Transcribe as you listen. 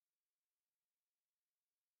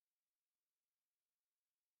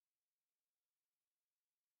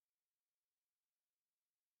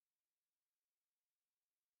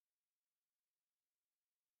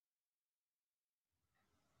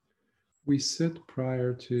we sit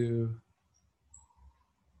prior to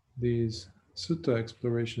these Sutta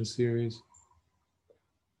exploration series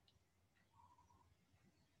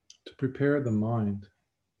to prepare the mind.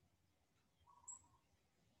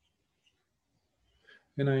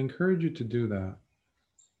 And I encourage you to do that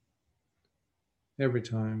every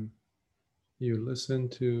time you listen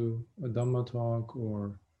to a Dhamma talk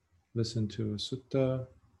or listen to a Sutta.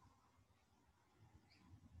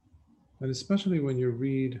 And especially when you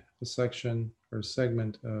read a section or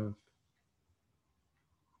segment of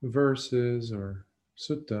verses or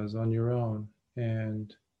suttas on your own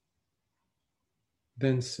and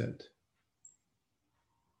then sit,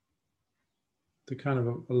 to kind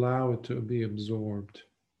of allow it to be absorbed.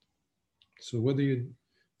 So whether you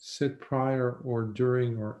sit prior or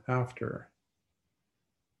during or after,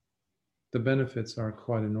 the benefits are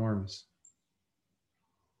quite enormous.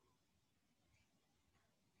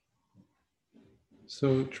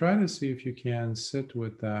 So try to see if you can sit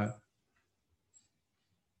with that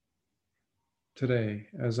today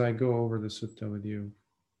as I go over the sutta with you,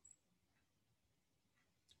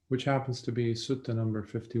 which happens to be Sutta number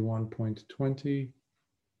 51.20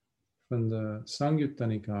 from the Samyutta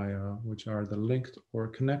Nikaya, which are the linked or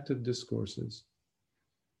connected discourses.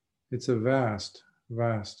 It's a vast,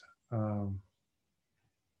 vast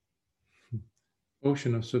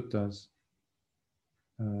ocean of suttas.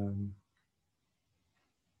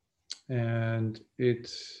 And it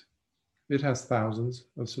has thousands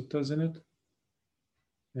of suttas in it.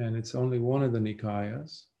 And it's only one of the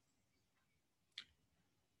Nikayas.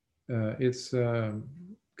 Its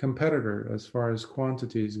competitor, as far as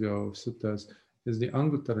quantities go, of suttas, is the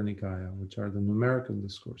Anguttara Nikaya, which are the numerical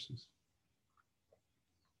discourses.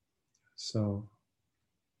 So,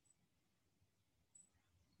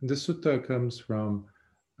 this sutta comes from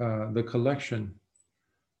the collection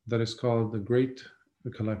that is called the Great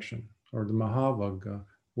Collection, or the Vibhaṅga,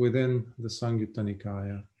 within the Samyutta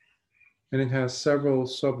Nikaya. And it has several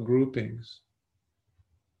subgroupings.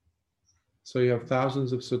 So you have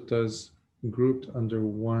thousands of suttas grouped under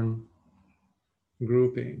one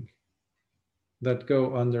grouping that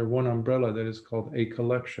go under one umbrella that is called a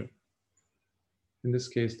collection. In this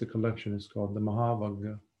case, the collection is called the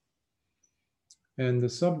Vibhaṅga. And the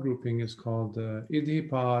subgrouping is called the Iddhi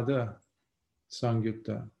Pāda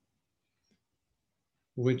Samyutta,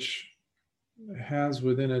 which has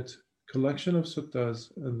within it collection of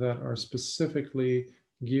suttas that are specifically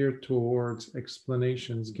geared towards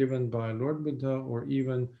explanations given by Lord Buddha or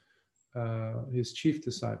even his chief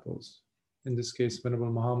disciples, in this case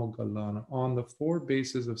Venerable Mahamoggallana, on the four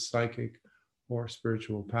bases of psychic or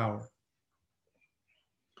spiritual power.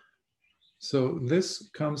 So this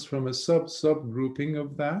comes from a subgrouping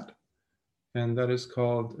of that, and that is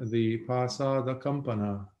called the Pasada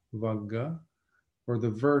Kampana Vagga, or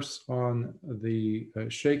the verse on the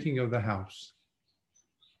shaking of the house.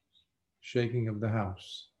 Shaking of the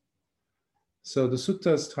house. So the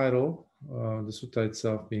sutta's title, the sutta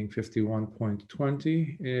itself being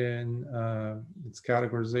 51.20 in its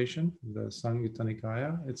categorization, the Samyutta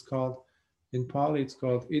Nikaya, it's called, in Pali, it's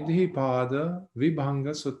called Iddhi Pāda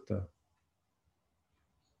Vibhaṅga Sutta.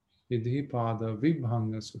 Iddhi Pāda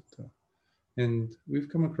Vibhaṅga Sutta. And we've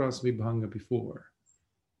come across Vibhaṅga before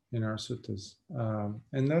in our suttas.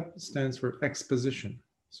 And that stands for exposition.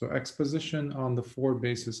 So exposition on the four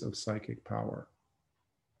bases of psychic power.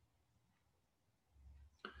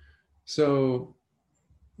 So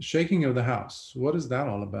shaking of the house, what is that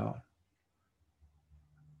all about?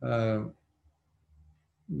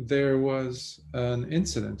 There was an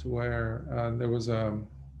incident where there was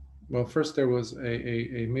first there was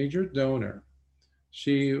a major donor.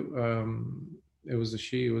 She was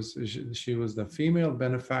the female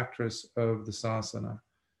benefactress of the sasana.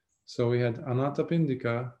 So we had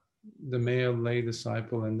Anathapindika, the male lay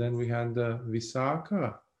disciple, and then we had the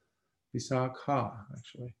Visakha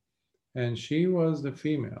actually. And she was the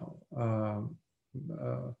female,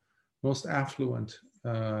 most affluent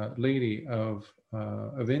lady of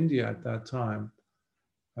India at that time.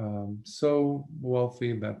 So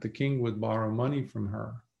wealthy that the king would borrow money from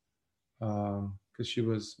her because she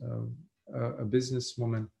was a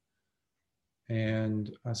businesswoman.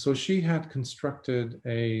 And so she had constructed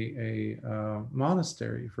a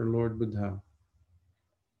monastery for Lord Buddha.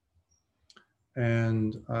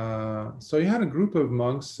 And so you had a group of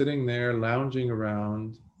monks sitting there lounging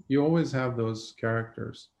around. You always have those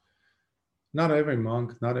characters. Not every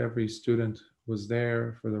monk, not every student was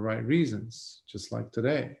there for the right reasons, just like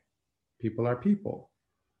today. People are people.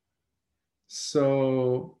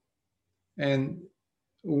 So, and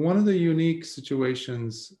one of the unique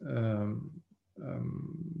situations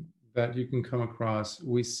that you can come across.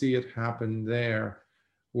 We see it happen there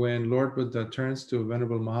when Lord Buddha turns to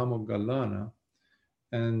Venerable Mahamoggallana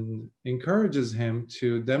and encourages him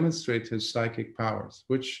to demonstrate his psychic powers,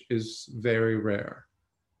 which is very rare.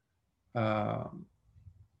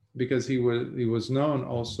 Because he was known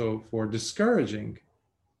also for discouraging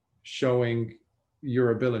showing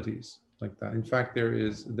your abilities like that. In fact,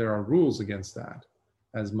 there are rules against that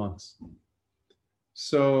as monks.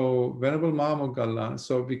 So Venerable Mahamoggallana,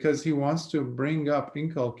 so because he wants to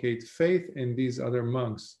inculcate faith in these other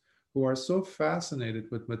monks who are so fascinated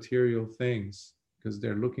with material things, because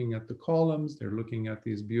they're looking at the columns, they're looking at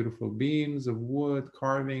these beautiful beams of wood,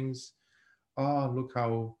 carvings. Look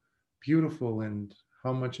how beautiful and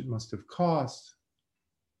how much it must have cost.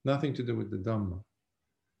 Nothing to do with the Dhamma.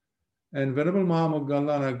 And Venerable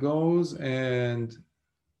Mahamoggallana goes and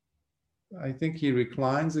I think he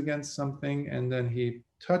reclines against something and then he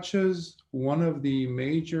touches one of the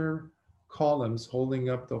major columns holding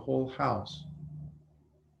up the whole house.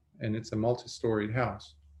 And it's a multi-storied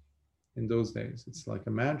house in those days. It's like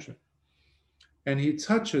a mansion. And he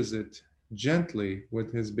touches it gently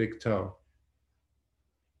with his big toe.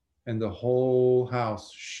 And the whole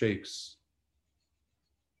house shakes.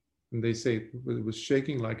 And they say it was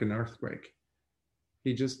shaking like an earthquake.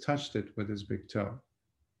 He just touched it with his big toe.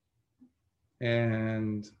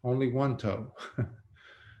 And only one toe.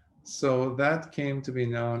 So that came to be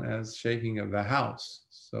known as shaking of the house.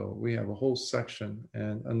 So we have a whole section,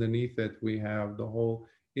 and underneath it we have the whole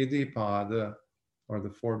Iddhi, Pāda, or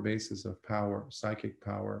the 4 bases of power, psychic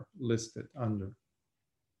power, listed under.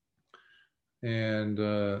 And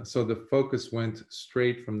so the focus went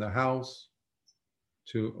straight from the house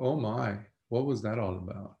to, oh my, what was that all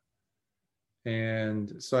about?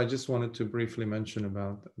 And so I just wanted to briefly mention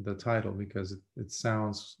about the title because it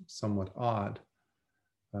sounds somewhat odd,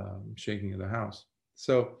 shaking of the house.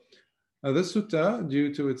 So the sutta,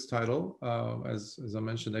 due to its title, as I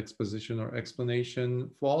mentioned, exposition or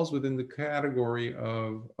explanation, falls within the category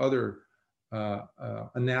of other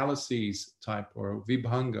analyses type or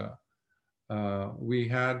Vibhaṅga. We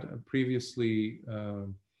had previously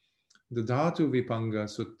the Dhatu Vibhaṅga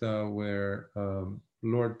Sutta where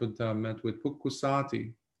Lord Buddha met with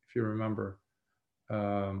Pukkusati, if you remember.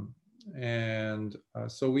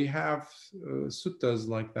 So we have suttas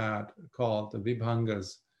like that called the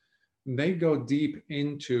Vibhaṅgas. They go deep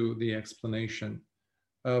into the explanation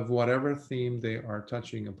of whatever theme they are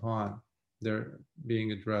touching upon. They're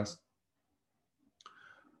being addressed.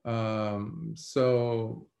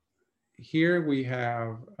 So here we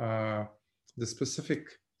have the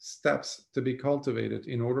specific steps to be cultivated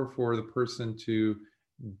in order for the person to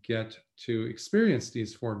get to experience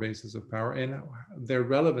these 4 bases of power, and their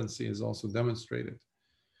relevancy is also demonstrated.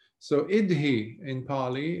 So Iddhi in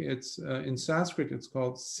Pali, it's in Sanskrit it's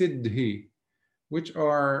called Siddhi, which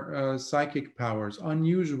are psychic powers,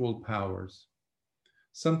 unusual powers.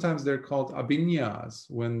 Sometimes they're called abhinyas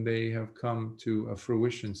when they have come to a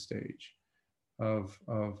fruition stage of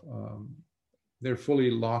they're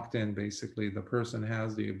fully locked in, basically. The person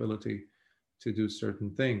has the ability to do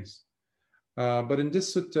certain things. But in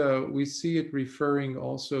this sutta, we see it referring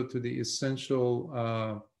also to the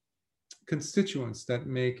essential constituents that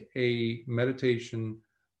make a meditation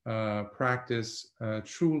practice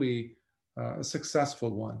truly a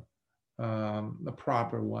successful one, a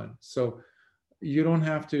proper one. So you don't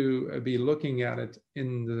have to be looking at it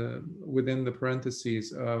within the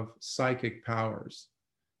parentheses of psychic powers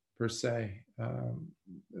per se.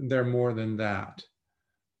 They're more than that,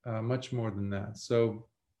 much more than that. So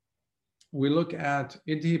we look at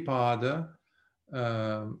Iddhi Pāda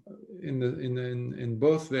in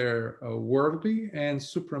both their worldly and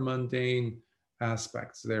supramundane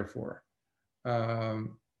aspects, therefore.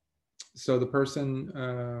 So the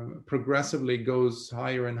person progressively goes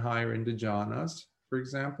higher and higher into jhanas, for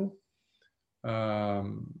example,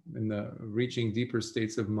 in the reaching deeper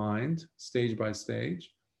states of mind, stage by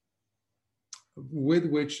stage, with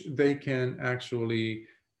which they can actually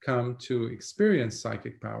come to experience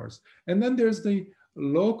psychic powers. And then there's the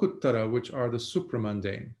lokuttara, which are the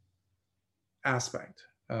supramundane aspect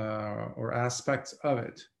or aspects of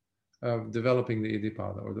it, of developing the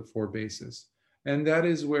Iddhipada or the 4 bases. And that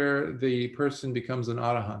is where the person becomes an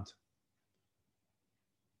arahant.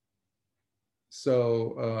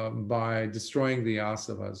 So by destroying the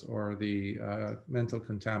asavas or the mental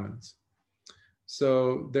contaminants.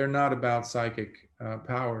 So they're not about psychic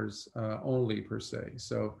powers only per se.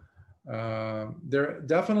 So they're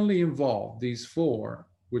definitely involved, these 4,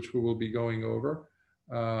 which we will be going over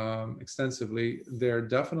extensively. They're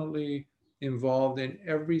definitely involved in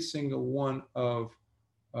every single one of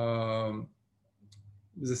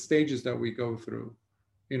the stages that we go through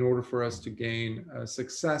in order for us to gain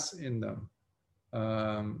success in them.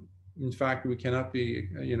 In fact, we cannot be,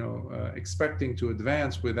 expecting to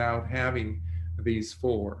advance without having these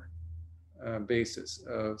four bases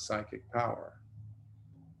of psychic power.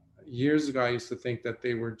 Years ago, I used to think that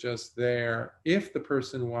they were just there if the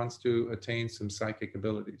person wants to attain some psychic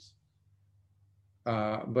abilities.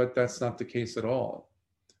 But that's not the case at all,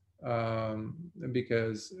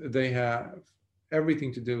 because they have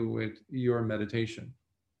everything to do with your meditation,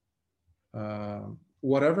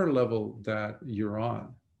 whatever level that you're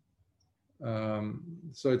on.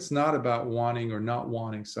 So it's not about wanting or not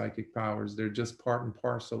wanting psychic powers. They're just part and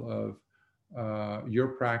parcel of your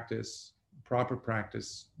practice, proper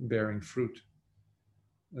practice bearing fruit.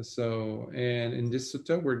 So, and in this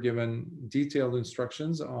sutta, we're given detailed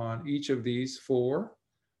instructions on each of these four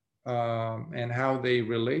and how they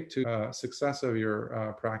relate to success of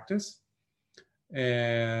your practice.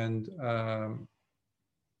 And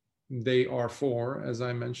they are four, as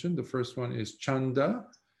I mentioned. The first one is chanda,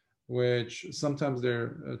 which sometimes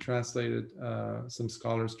they're translated, some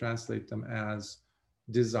scholars translate them as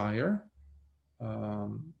desire,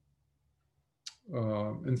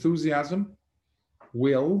 enthusiasm,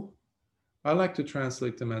 will. I like to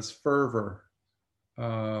translate them as fervor.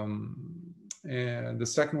 And the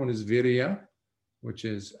second one is virya, which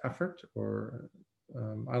is effort, or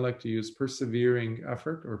I like to use persevering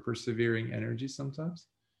effort or persevering energy sometimes.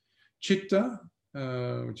 Chitta,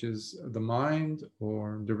 which is the mind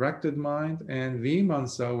or directed mind, and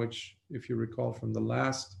Vibhaṅga, which, if you recall from the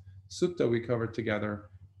last sutta we covered together,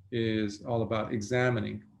 is all about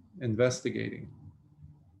examining, investigating.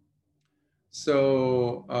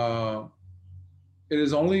 So it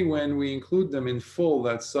is only when we include them in full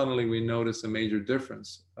that suddenly we notice a major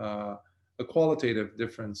difference, a qualitative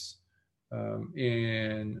difference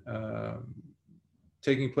in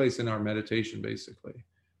taking place in our meditation, basically.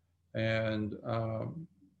 And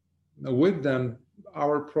with them,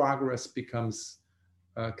 our progress becomes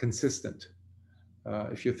consistent.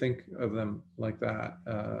 If you think of them like that,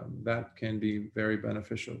 that can be very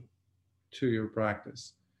beneficial to your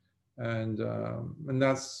practice. And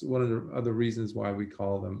that's one of the other reasons why we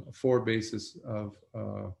call them four bases of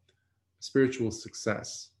spiritual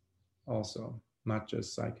success also, not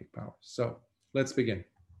just psychic power. So let's begin.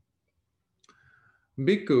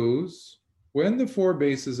 Bhikkhus, when the four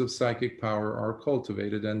bases of psychic power are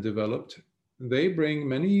cultivated and developed, they bring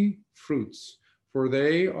many fruits, for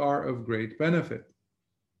they are of great benefit.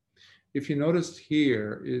 If you noticed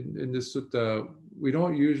here in the sutta, we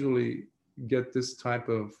don't usually get this type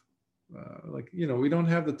of, we don't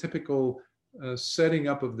have the typical setting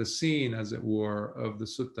up of the scene, as it were, of the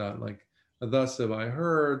sutta, like, thus have I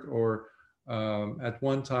heard, or at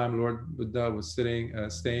one time Lord Buddha was staying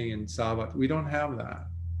in Savat. We don't have that.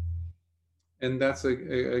 And that's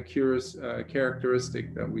a curious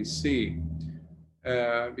characteristic that we see.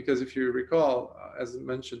 Because if you recall, as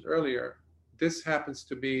mentioned earlier, this happens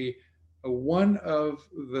to be one of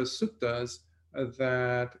the suttas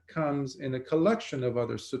that comes in a collection of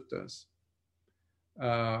other suttas.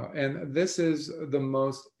 And this is the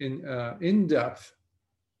most in-depth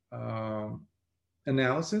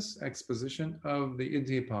analysis, exposition of the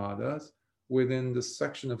Iddhi Pādas within the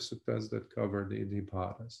section of suttas that cover the Iddhi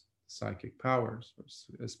Pādas, psychic powers, or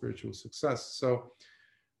spiritual success. So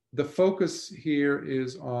the focus here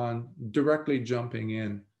is on directly jumping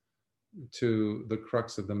in to the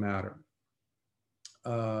crux of the matter.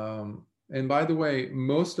 And by the way,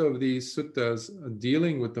 most of these suttas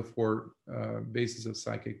dealing with the four bases of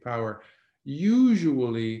psychic power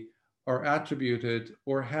usually are attributed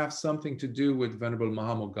or have something to do with Venerable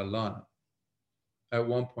Mahamoggallana at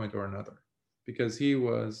one point or another, because he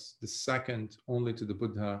was the second only to the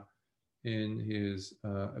Buddha in his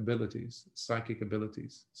abilities, psychic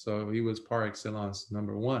abilities. So he was par excellence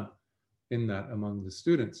number one in that among the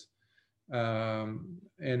students.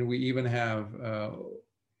 And we even have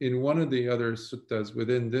in one of the other suttas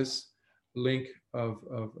within this link of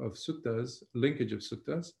suttas, linkage of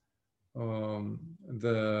suttas,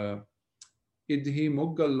 the Iddhi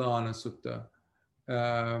Moggallana Sutta,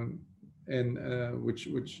 and which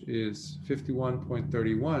is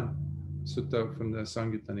 51.31 sutta from the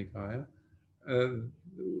Samyutta Nikaya.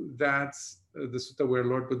 That's the sutta where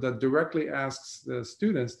Lord Buddha directly asks the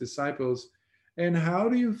students, disciples, and how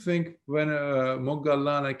do you think when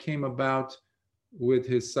Moggallana came about with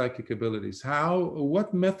his psychic abilities?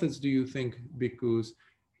 What methods do you think, bhikkhus,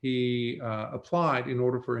 he applied in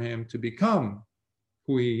order for him to become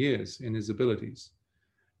who he is in his abilities?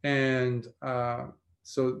 And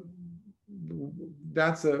so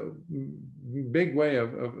that's a big way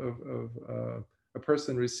of a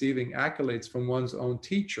person receiving accolades from one's own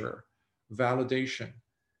teacher, validation.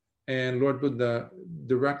 And Lord Buddha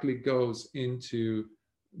directly goes into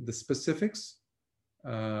the specifics,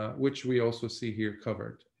 which we also see here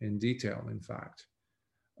covered in detail, in fact.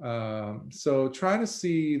 So try to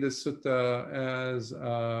see the sutta as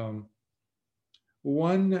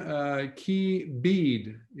one key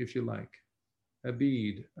bead, if you like, a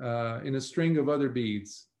bead in a string of other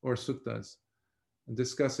beads or suttas,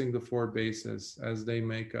 discussing the four bases as they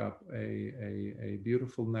make up a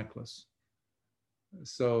beautiful necklace.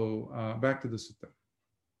 So back to the sutta.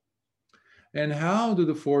 And how do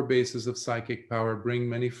the four bases of psychic power bring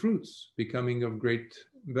many fruits, becoming of great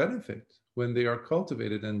benefit when they are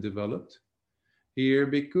cultivated and developed? Here,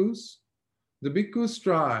 bhikkhus, the bhikkhu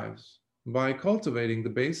strives by cultivating the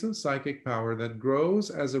base of psychic power that grows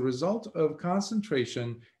as a result of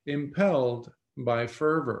concentration, impelled by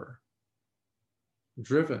fervor,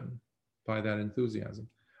 driven by that enthusiasm,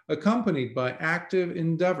 accompanied by active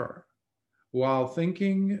endeavor, while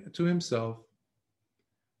thinking to himself,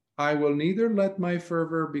 I will neither let my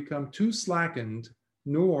fervor become too slackened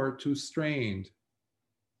nor too strained,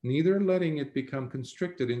 neither letting it become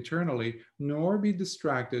constricted internally, nor be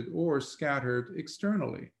distracted or scattered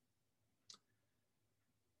externally.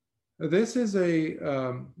 This is a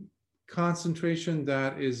concentration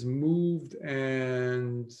that is moved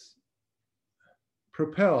and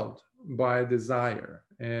propelled by desire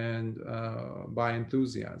and by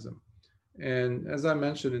enthusiasm. And as I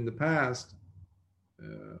mentioned in the past,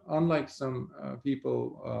 unlike some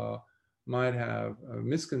people might have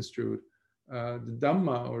misconstrued, the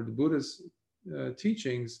Dhamma or the Buddha's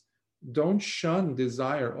teachings don't shun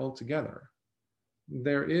desire altogether.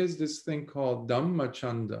 There is this thing called Dhamma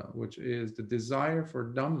Chanda, which is the desire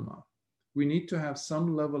for Dhamma. We need to have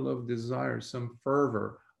some level of desire, some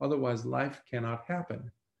fervor, otherwise life cannot happen.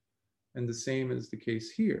 And the same is the case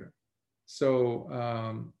here.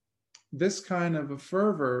 So this kind of a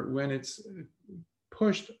fervor, when it's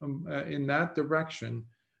pushed in that direction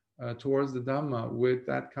towards the Dhamma with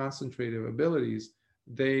that concentrative abilities,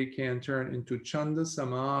 they can turn into Chanda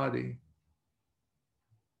Samadhi.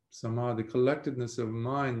 Samadhi, collectedness of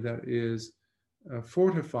mind that is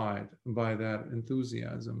fortified by that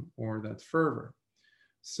enthusiasm or that fervor.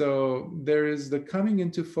 So there is the coming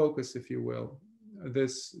into focus, if you will,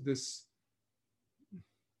 this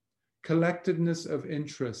collectedness of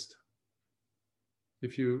interest,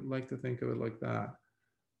 if you like to think of it like that.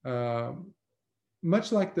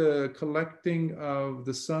 Much like the collecting of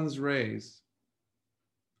the sun's rays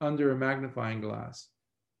under a magnifying glass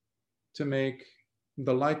to make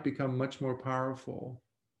the light become much more powerful,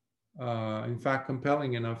 in fact,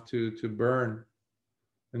 compelling enough to burn,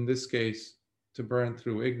 in this case, to burn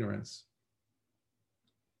through ignorance.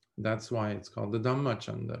 That's why it's called the Dhamma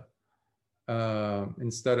Chanda.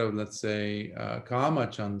 Instead of, let's say, Kama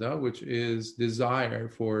Chanda, which is desire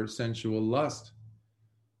for sensual lust,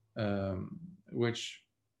 which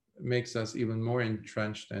makes us even more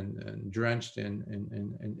entrenched and drenched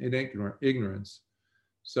in ignorance.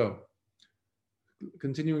 So,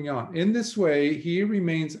 continuing on. In this way, he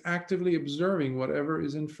remains actively observing whatever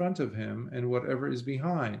is in front of him and whatever is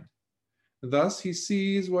behind. Thus, he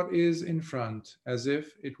sees what is in front as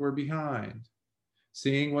if it were behind,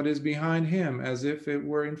 seeing what is behind him as if it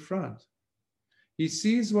were in front. He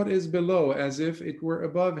sees what is below as if it were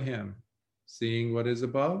above him, seeing what is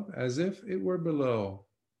above as if it were below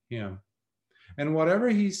him. And whatever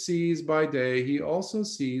he sees by day, he also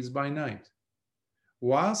sees by night,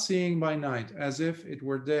 while seeing by night as if it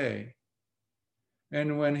were day.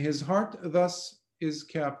 And when his heart thus is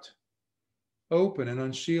kept open and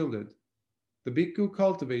unshielded, the bhikkhu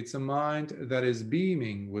cultivates a mind that is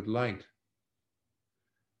beaming with light.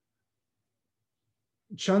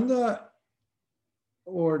 Chanda,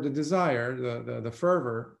 or the desire, the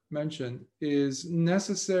fervor mentioned, is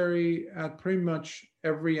necessary at pretty much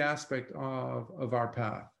every aspect of our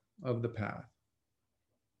path, of the path.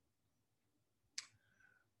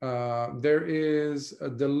 There is a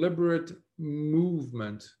deliberate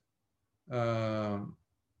movement, a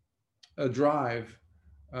drive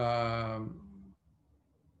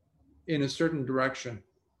in a certain direction,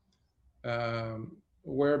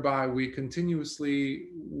 whereby we continuously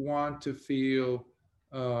want to feel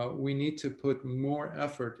we need to put more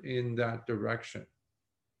effort in that direction.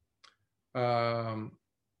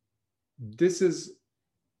 This is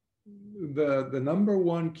the number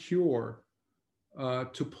one cure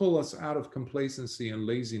to pull us out of complacency and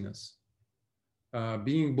laziness.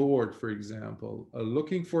 Being bored, for example,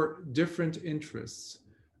 looking for different interests,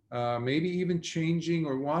 maybe even changing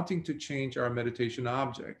or wanting to change our meditation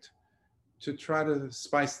object to try to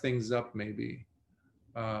spice things up, maybe.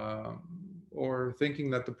 or thinking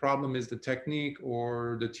that the problem is the technique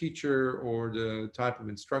or the teacher or the type of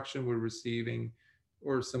instruction we're receiving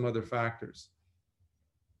or some other factors.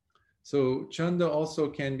 So chanda also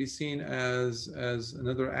can be seen as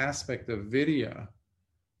another aspect of virya,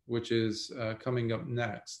 which is coming up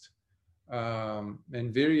next. And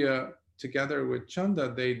virya, together with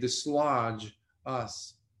chanda, they dislodge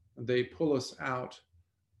us. They pull us out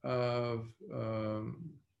of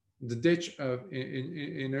the ditch of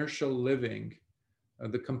inertial living,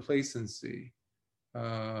 the complacency,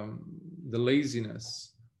 the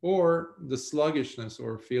laziness, or the sluggishness,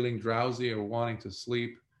 or feeling drowsy or wanting to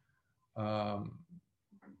sleep. Um,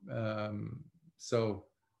 so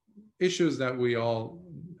issues that we all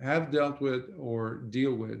have dealt with or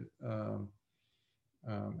deal with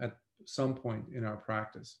at some point in our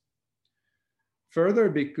practice. Further,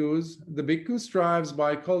 bhikkhus, the bhikkhu strives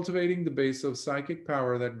by cultivating the base of psychic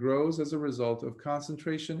power that grows as a result of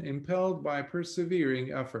concentration impelled by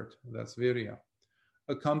persevering effort, that's virya,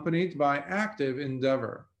 accompanied by active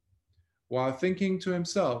endeavor, while thinking to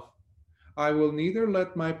himself, I will neither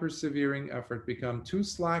let my persevering effort become too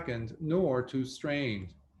slackened nor too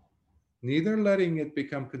strained, neither letting it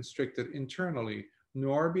become constricted internally,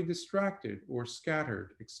 nor be distracted or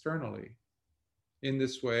scattered externally. In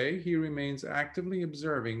this way, he remains actively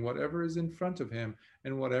observing whatever is in front of him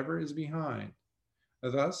and whatever is behind.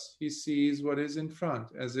 Thus, he sees what is in front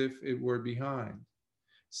as if it were behind,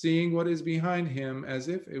 seeing what is behind him as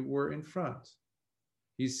if it were in front.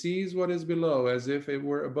 He sees what is below as if it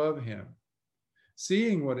were above him,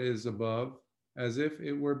 seeing what is above as if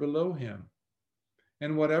it were below him.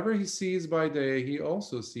 And whatever he sees by day, he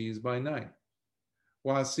also sees by night,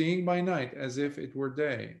 while seeing by night as if it were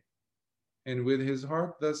day. And with his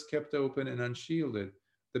heart thus kept open and unshielded,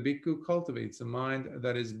 the bhikkhu cultivates a mind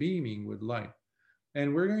that is beaming with light.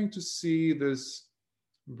 And we're going to see this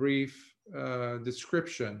brief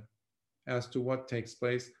description as to what takes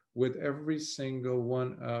place with every single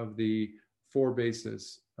one of the four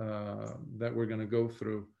bases that we're going to go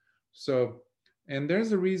through. So, and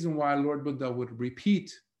there's a reason why Lord Buddha would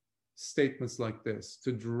repeat statements like this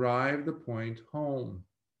to drive the point home.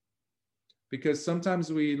 Because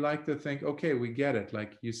sometimes we like to think, okay, we get it.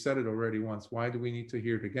 Like you said it already once. Why do we need to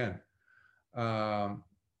hear it again?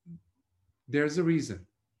 There's a reason.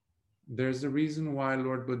 There's a reason why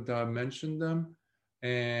Lord Buddha mentioned them.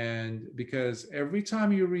 And because every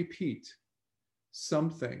time you repeat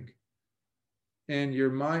something and your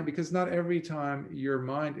mind, because not every time your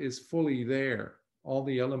mind is fully there, all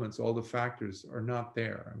the elements, all the factors are not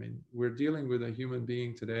there. I mean, we're dealing with a human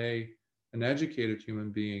being today, an educated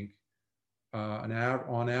human being, on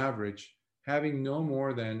average, having no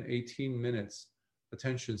more than 18 minutes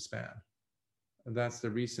attention span. And that's the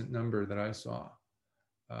recent number that I saw.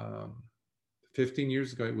 15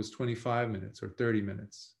 years ago, it was 25 minutes or 30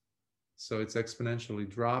 minutes. So it's exponentially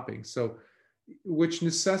dropping. So, which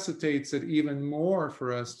necessitates it even more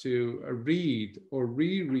for us to read or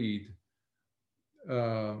reread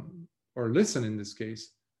or listen, in this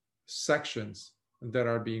case, sections that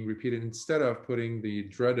are being repeated instead of putting the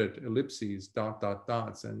dreaded ellipses,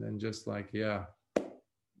 dots, and then just like, yeah,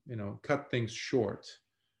 cut things short.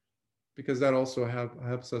 Because that also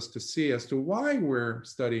helps us to see as to why we're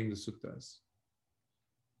studying the suttas,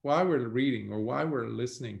 why we're reading or why we're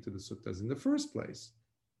listening to the suttas in the first place.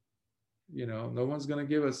 No one's going to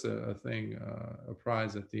give us a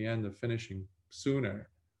prize at the end of finishing sooner.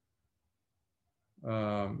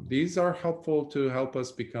 These are helpful to help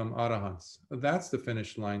us become arahants. That's the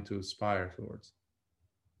finish line to aspire towards.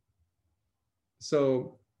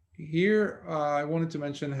 So here I wanted to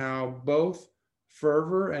mention how both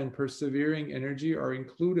fervor and persevering energy are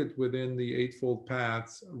included within the Eightfold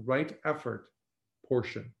Path's right effort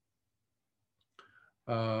portion.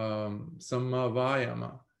 Samma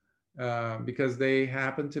vayama, because they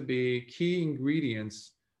happen to be key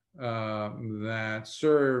ingredients that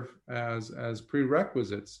serve as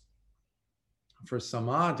prerequisites for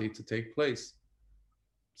samadhi to take place.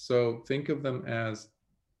 So think of them as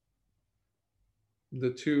the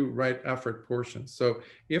two right effort portions. So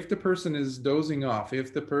if the person is dozing off,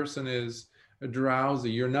 if the person is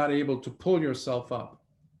drowsy, you're not able to pull yourself up,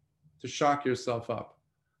 to shock yourself up,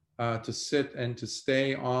 to sit and to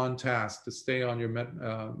stay on task, to stay on your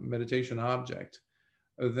meditation object,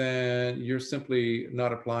 then you're simply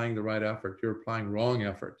not applying the right effort. You're applying wrong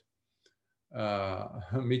effort.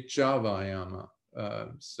 Miccha vayama.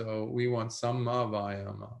 So we want samma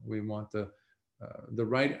vayama. We want the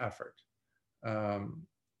right effort.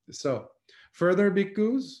 So further,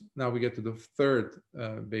 bhikkhus, now we get to the third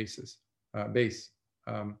base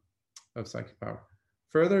of psychic power.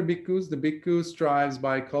 Further, bhikkhus, the bhikkhu strives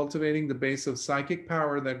by cultivating the base of psychic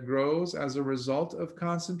power that grows as a result of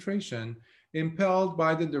concentration, impelled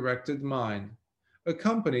by the directed mind,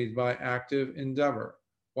 accompanied by active endeavor,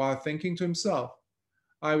 while thinking to himself,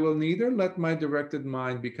 I will neither let my directed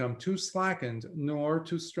mind become too slackened nor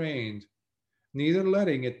too strained, neither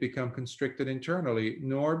letting it become constricted internally,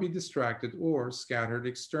 nor be distracted or scattered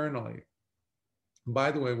externally.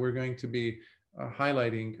 By the way, we're going to be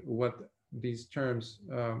highlighting what these terms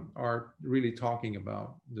are really talking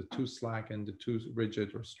about, the too slackened, the too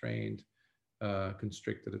rigid or strained,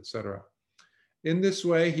 constricted, etc. In this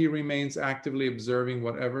way, he remains actively observing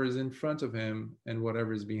whatever is in front of him and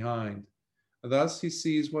whatever is behind. Thus, he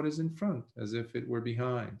sees what is in front as if it were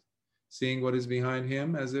behind, seeing what is behind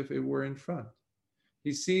him as if it were in front.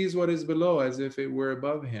 He sees what is below as if it were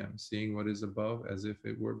above him, seeing what is above as if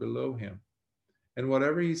it were below him. And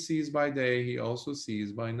whatever he sees by day, he also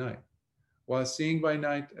sees by night, while seeing by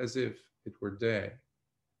night as if it were day.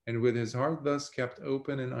 And with his heart thus kept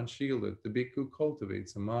open and unshielded, the bhikkhu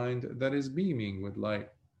cultivates a mind that is beaming with light.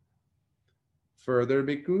 Further,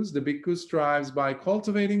 bhikkhus, the bhikkhu strives by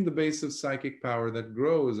cultivating the base of psychic power that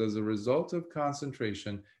grows as a result of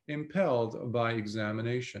concentration, impelled by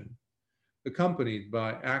examination, accompanied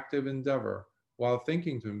by active endeavor, while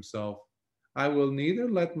thinking to himself, I will neither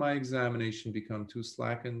let my examination become too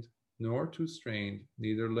slackened nor too strained,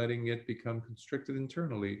 neither letting it become constricted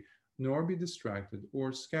internally, nor be distracted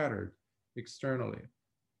or scattered externally.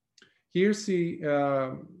 Here see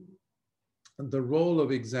the role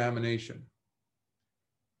of examination.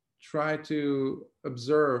 Try to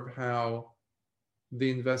observe how the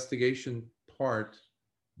investigation part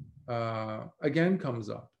again comes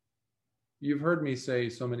up. You've heard me say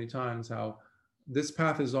so many times how this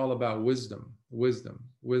path is all about wisdom,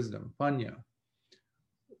 panya.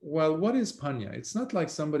 Well, what is panya? It's not like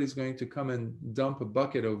somebody's going to come and dump a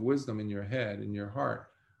bucket of wisdom in your head, in your heart.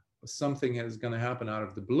 Something is going to happen out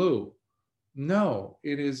of the blue. No,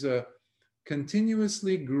 it is a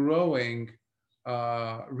continuously growing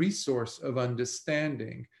resource of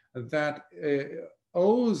understanding that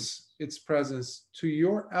owes its presence to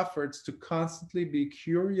your efforts to constantly be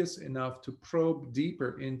curious enough to probe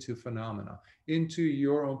deeper into phenomena, into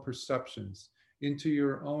your own perceptions, into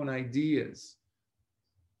your own ideas,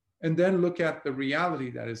 and then look at the reality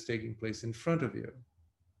that is taking place in front of you.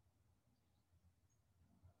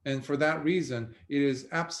 And for that reason, it is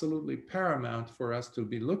absolutely paramount for us to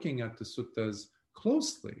be looking at the suttas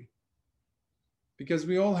closely, because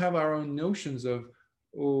we all have our own notions of,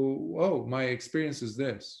 oh, my experience is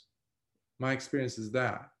this, my experience is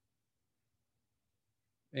that.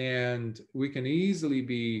 And we can easily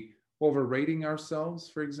be overrating ourselves,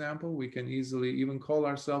 for example. We can easily even call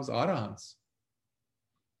ourselves arahants.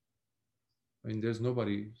 I mean, there's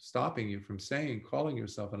nobody stopping you from calling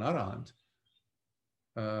yourself an arahant.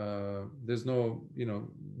 There's no,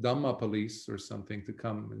 Dhamma police or something to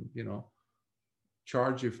come and,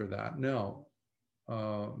 charge you for that. No,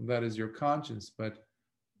 that is your conscience. But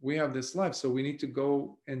we have this life, so we need to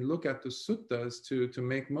go and look at the suttas to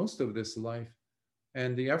make most of this life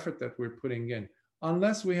and the effort that we're putting in.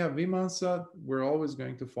 Unless we have vimamsa, we're always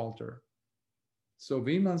going to falter. So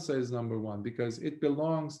vimamsa is number one, because it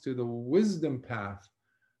belongs to the wisdom path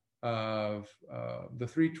of the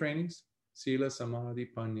three trainings, sila, samadhi,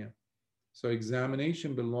 panya. So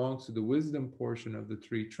examination belongs to the wisdom portion of the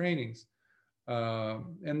three trainings.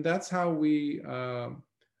 And that's how we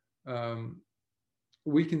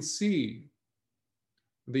can see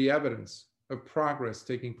the evidence of progress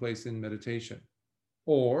taking place in meditation,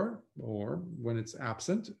 or when it's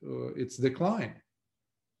absent, it's decline,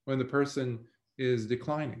 when the person is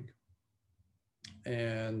declining.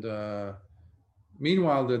 And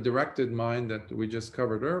meanwhile, the directed mind that we just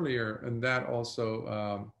covered earlier, and that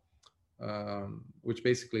also, which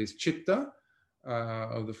basically is chitta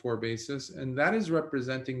of the four bases, and that is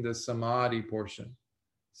representing the samadhi portion,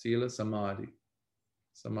 sila, samadhi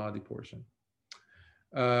portion.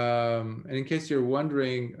 And in case you're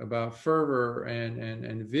wondering about fervor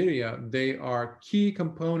and virya, they are key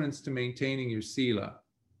components to maintaining your sila.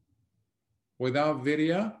 Without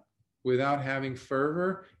virya, without having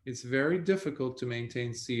fervor, it's very difficult to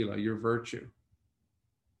maintain sila, your virtue.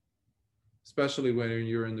 Especially when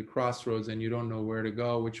you're in the crossroads and you don't know where to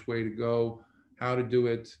go, which way to go, how to do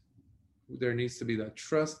it. There needs to be that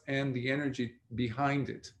trust and the energy behind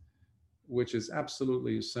it, which is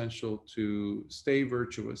absolutely essential to stay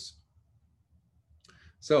virtuous.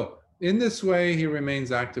 So in this way, he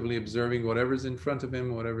remains actively observing whatever's in front of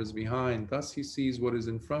him, whatever's behind. Thus he sees what is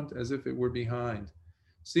in front as if it were behind.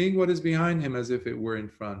 Seeing what is behind him as if it were in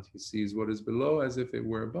front. He sees what is below as if it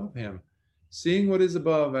were above him. seeing what is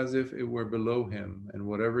above as if it were below him, and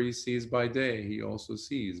whatever he sees by day, he also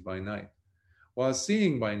sees by night, while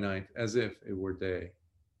seeing by night as if it were day.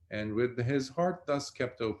 And with his heart thus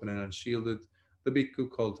kept open and unshielded, the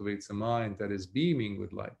bhikkhu cultivates a mind that is beaming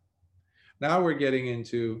with light. Now we're getting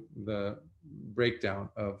into the breakdown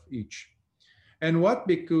of each. And what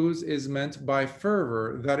bhikkhus is meant by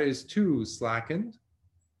fervor that is too slackened?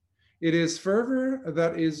 It is fervor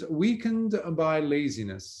that is weakened by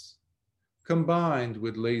laziness, combined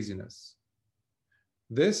with laziness.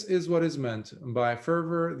 This is what is meant by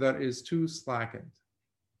fervor that is too slackened.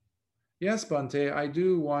 Yes, Bhante, I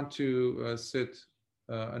do want to sit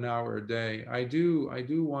an hour a day. I do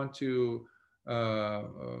want to.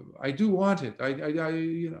 I do want it.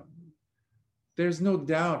 There's no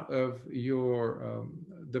doubt of your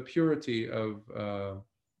the purity of,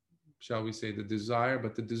 shall we say, the desire,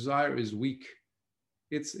 but the desire is weak.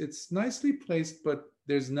 It's nicely placed, but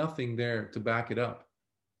there's nothing there to back it up.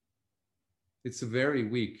 It's very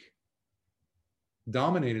weak,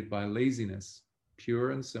 dominated by laziness,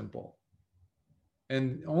 pure and simple.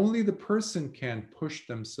 And only the person can push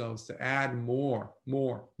themselves to add more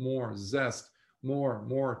zest,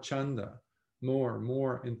 more chanda,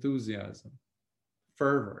 more enthusiasm,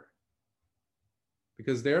 fervor.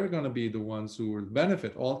 Because they're going to be the ones who will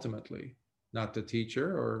benefit ultimately, not the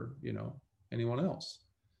teacher or, anyone else.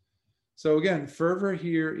 So again, fervor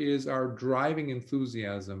here is our driving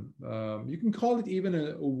enthusiasm. You can call it even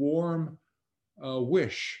a warm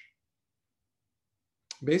wish.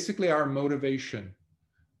 Basically our motivation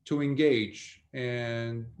to engage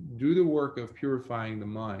and do the work of purifying the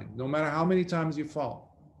mind. No matter how many times you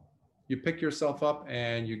fall, you pick yourself up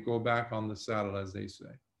and you go back on the saddle, as they say.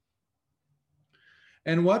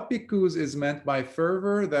 And what bhikkhus is meant by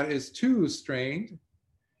fervor that is too strained?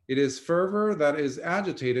 It is fervor that is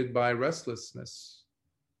agitated by restlessness,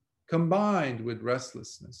 combined with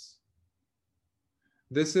restlessness.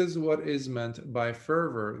 This is what is meant by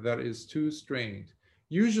fervor that is too strained.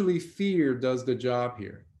 Usually fear does the job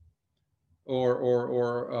here,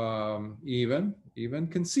 or even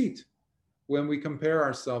conceit when we compare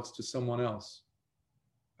ourselves to someone else.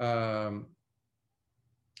 I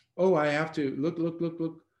have to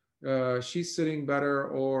look. She's sitting better,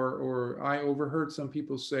 or I overheard some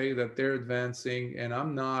people say that they're advancing and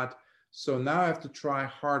I'm not. So now I have to try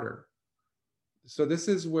harder. So this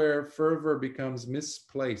is where fervor becomes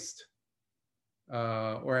misplaced,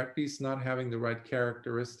 or at least not having the right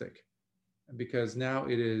characteristic, because now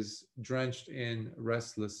it is drenched in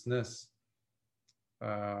restlessness.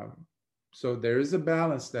 So there is a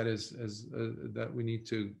balance that that we need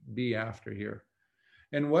to be after here.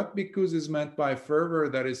 And what bhikkhus is meant by fervor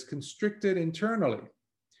that is constricted internally?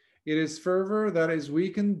 It is fervor that is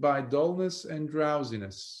weakened by dullness and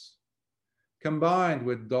drowsiness, combined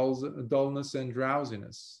with dullness and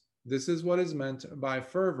drowsiness. This is what is meant by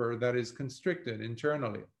fervor that is constricted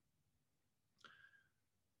internally.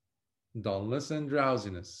 Dullness and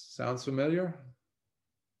drowsiness. Sounds familiar?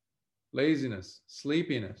 Laziness,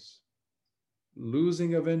 sleepiness,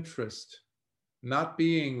 losing of interest, not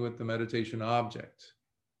being with the meditation object,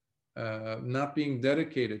 not being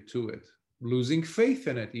dedicated to it, losing faith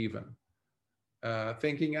in it even,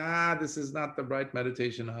 thinking, this is not the right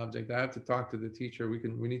meditation object. I have to talk to the teacher.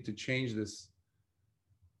 We need to change this,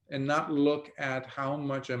 and not look at how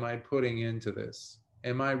much am I putting into this?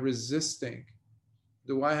 Am I resisting?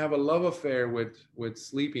 Do I have a love affair with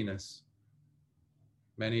sleepiness?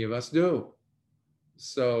 Many of us do.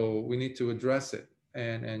 So we need to address it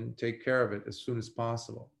and take care of it as soon as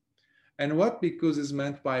possible. And what bhikkhus is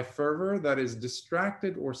meant by fervor that is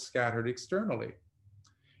distracted or scattered externally?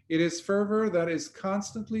 It is fervor that is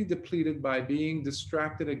constantly depleted by being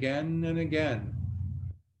distracted again and again,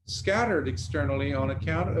 scattered externally on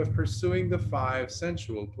account of pursuing the 5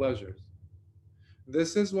 sensual pleasures.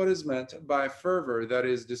 This is what is meant by fervor that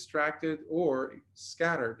is distracted or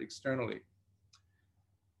scattered externally.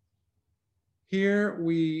 Here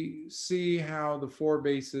we see how the 4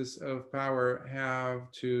 bases of power have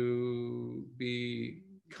to be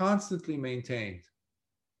constantly maintained.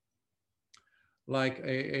 Like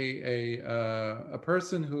a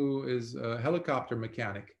person who is a helicopter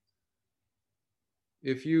mechanic.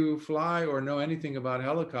 If you fly or know anything about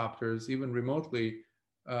helicopters, even remotely,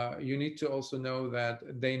 you need to also know that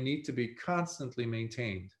they need to be constantly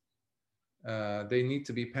maintained. They need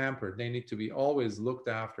to be pampered. They need to be always looked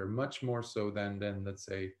after, much more so than let's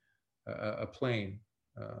say, a plane,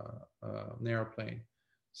 an airplane.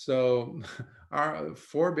 So our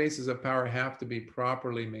 4 bases of power have to be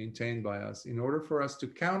properly maintained by us in order for us to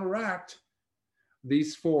counteract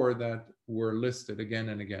these 4 that were listed again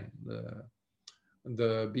and again.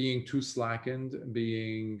 the being too slackened,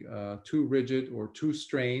 being too rigid or too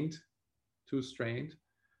strained,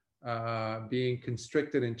 being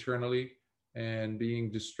constricted internally, and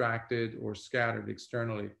being distracted or scattered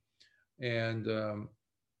externally. And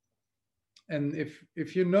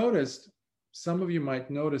if you noticed, some of you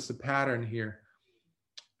might notice a pattern here,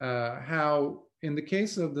 how in the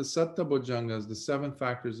case of the Satta Bojjhangas, the 7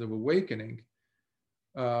 factors of awakening,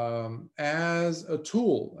 as a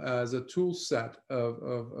tool set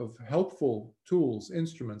of helpful tools,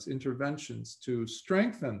 instruments, interventions to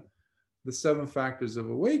strengthen the 7 factors of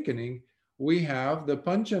awakening, we have the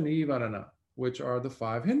Pancha Nivarana, which are the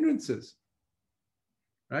 5 hindrances,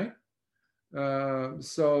 right?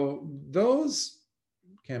 So those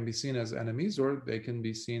can be seen as enemies, or they can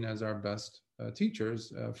be seen as our best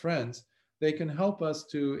teachers, friends. They can help us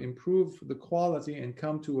to improve the quality and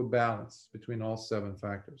come to a balance between all 7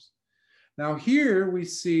 factors. Now here we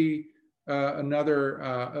see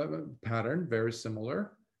another pattern, very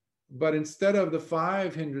similar, but instead of the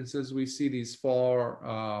 5 hindrances, we see these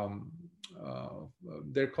 4,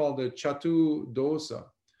 they're called the Chatu Dosa,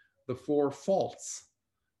 the 4 faults,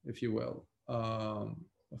 if you will,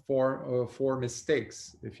 4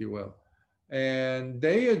 mistakes, if you will. And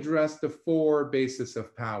they address the 4 bases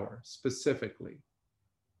of power specifically.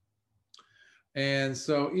 And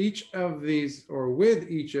so each of these, or with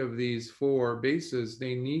each of these 4 bases,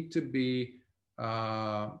 they need to be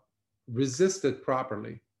resisted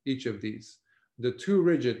properly, each of these. The too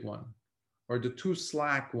rigid one, or the too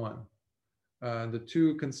slack one, the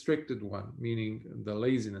too constricted one, meaning the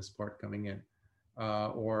laziness part coming in.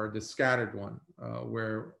 Or the scattered one,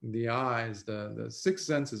 where the eyes, the 6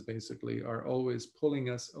 senses basically, are always pulling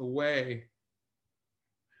us away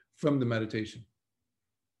from the meditation.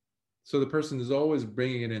 So the person is always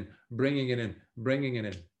bringing it in, bringing it in, bringing it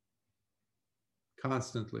in,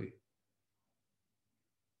 constantly.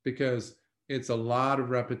 Because it's a lot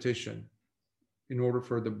of repetition in order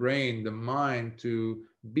for the brain, the mind, to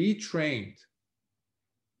be trained.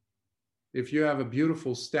 If you have a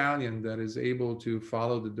beautiful stallion that is able to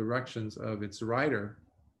follow the directions of its rider,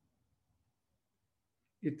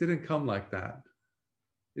 it didn't come like that.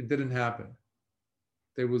 It didn't happen.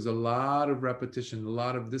 There was a lot of repetition, a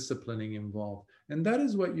lot of disciplining involved. And that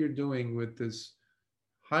is what you're doing with this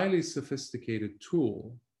highly sophisticated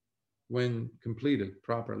tool, when completed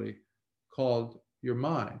properly, called your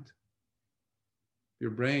mind,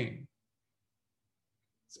 your brain,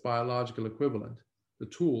 its biological equivalent. The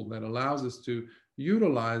tool that allows us to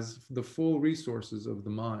utilize the full resources of the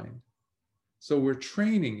mind. So we're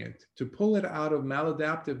training it to pull it out of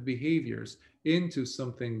maladaptive behaviors into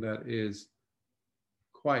something that is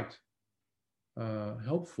quite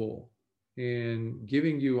helpful in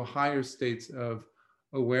giving you higher states of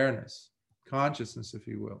awareness, consciousness, if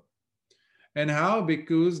you will. And how,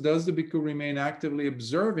 bhikkhus, does the bhikkhu remain actively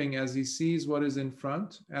observing as he sees what is in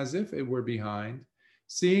front, as if it were behind,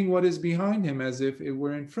 seeing what is behind him as if it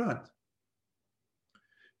were in front?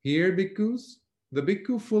 Here, bhikkhus, the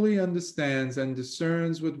bhikkhu fully understands and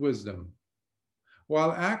discerns with wisdom,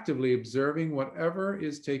 while actively observing whatever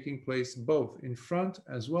is taking place both in front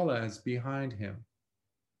as well as behind him.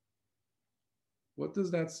 What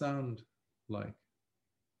does that sound like?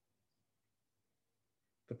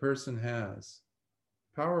 The person has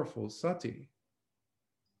powerful sati.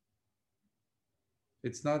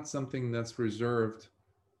 It's not something that's reserved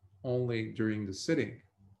only during the sitting.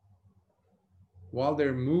 While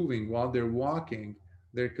they're moving, while they're walking,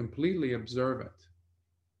 they're completely observant.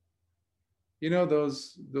 You know,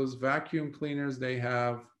 those vacuum cleaners they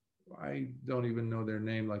have, I don't even know their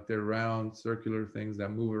name, like they're round circular things that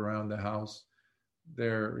move around the house.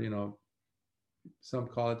 They're, you know, some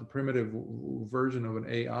call it the primitive version of an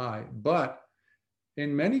AI, but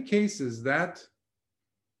in many cases that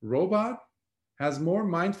robot has more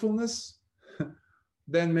mindfulness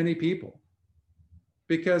than many people,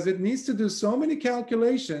 because it needs to do so many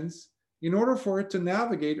calculations in order for it to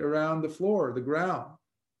navigate around the floor, the ground,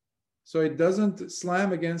 so it doesn't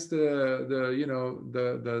slam against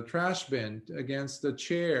the trash bin, against the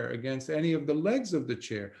chair, against any of the legs of the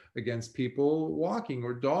chair, against people walking,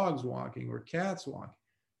 or dogs walking, or cats walking.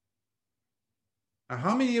 Now,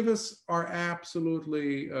 how many of us are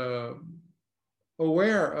absolutely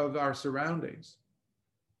aware of our surroundings?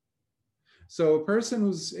 So a person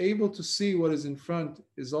who's able to see what is in front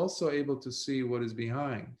is also able to see what is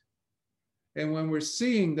behind. And when we're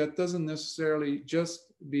seeing, that doesn't necessarily just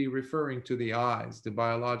be referring to the eyes, the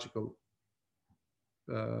biological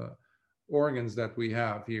organs that we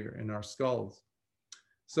have here in our skulls.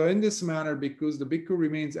 So in this manner, bhikkhus, the bhikkhu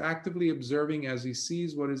remains actively observing as he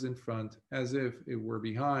sees what is in front, as if it were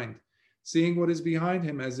behind, seeing what is behind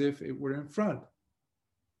him as if it were in front.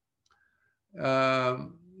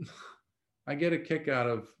 I get a kick out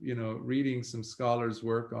of reading some scholars'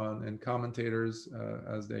 work on and commentators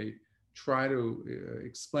as they try to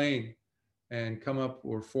explain and come up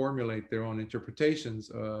or formulate their own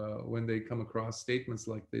interpretations when they come across statements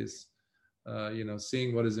like this.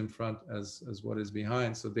 Seeing what is in front as what is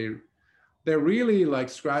behind. So they're really like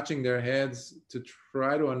scratching their heads to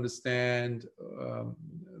try to understand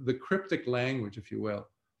the cryptic language, if you will,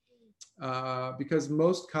 because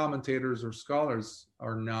most commentators or scholars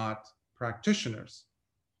are not practitioners,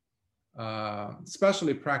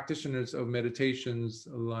 especially practitioners of meditations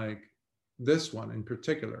like this one in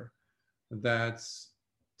particular, that's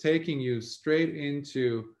taking you straight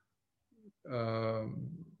into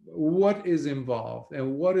what is involved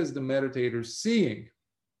and what is the meditator seeing,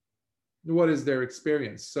 what is their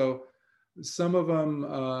experience. So some of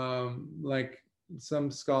them, like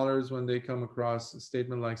some scholars, when they come across a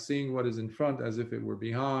statement like seeing what is in front as if it were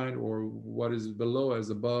behind, or what is below as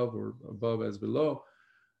above, or above as below,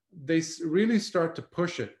 they really start to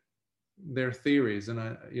push it, their theories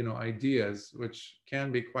and ideas, which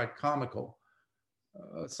can be quite comical,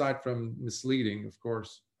 aside from misleading, of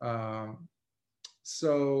course.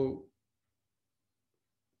 So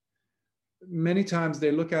many times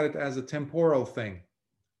they look at it as a temporal thing,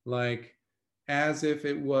 like as if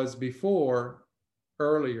it was before,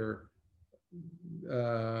 earlier,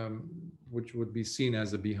 which would be seen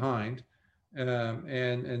as a behind,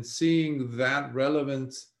 and seeing that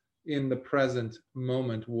relevance in the present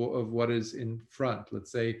moment of what is in front.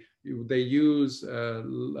 Let's say they use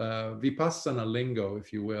vipassana lingo,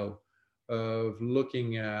 if you will, of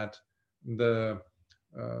looking at the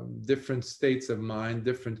different states of mind,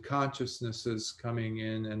 different consciousnesses coming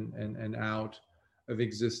in and out of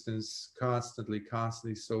existence constantly.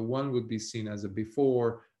 So one would be seen as a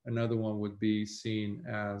before, another one would be seen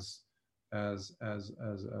as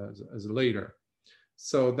later.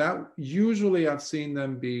 So that usually I've seen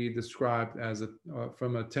them be described as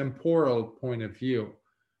from a temporal point of view,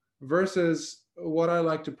 versus what I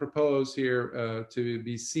like to propose here to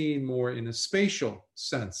be seen more in a spatial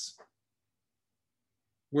sense,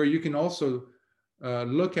 where you can also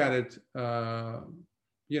look at it,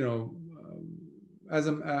 as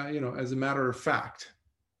a matter of fact.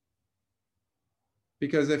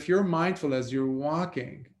 Because if you're mindful as you're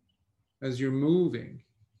walking, as you're moving,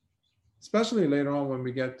 especially later on when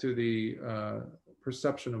we get to the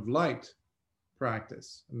perception of light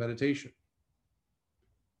practice, meditation,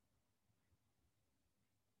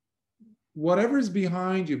 whatever is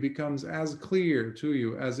behind you becomes as clear to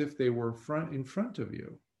you as if they were in front of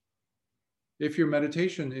you. If your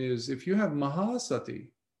meditation is, if you have mahasati,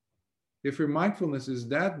 if your mindfulness is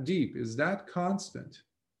that deep, is that constant,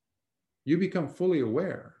 you become fully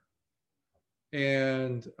aware.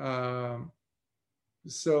 And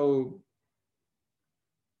so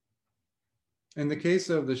in the case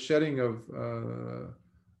of the shedding of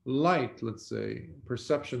light, let's say,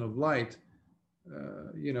 perception of light,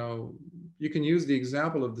 you can use the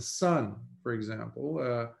example of the sun, for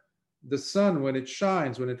example. The sun, when it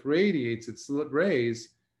shines, when it radiates its rays,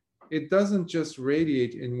 it doesn't just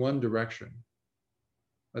radiate in one direction,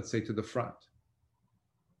 let's say to the front.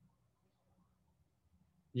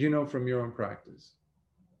 From your own practice.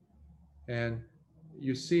 And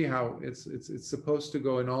you see how it's supposed to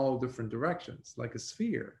go in all different directions, like a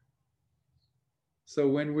sphere. So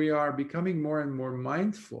when we are becoming more and more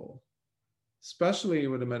mindful, especially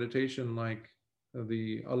with a meditation like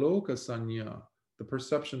the aloka sanya, the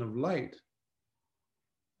perception of light,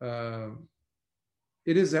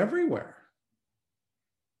 it is everywhere.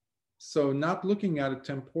 So not looking at it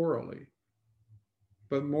temporally,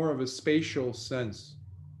 but more of a spatial sense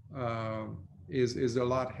is a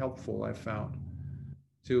lot helpful, I found,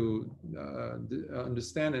 to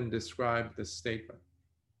understand and describe this statement.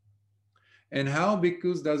 And how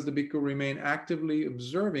bhikkhus does the bhikkhu remain actively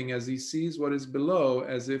observing as he sees what is below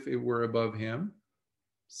as if it were above him,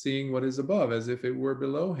 seeing what is above as if it were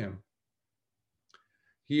below him.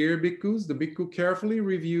 Here, bhikkhus, the bhikkhu carefully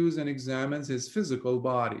reviews and examines his physical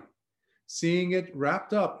body, seeing it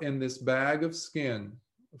wrapped up in this bag of skin,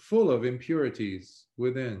 full of impurities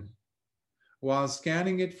within, while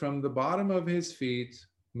scanning it from the bottom of his feet,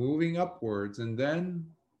 moving upwards, and then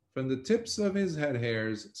from the tips of his head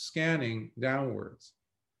hairs, scanning downwards.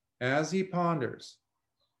 As he ponders,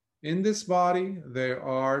 in this body there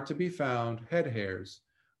are to be found head hairs,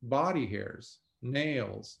 body hairs,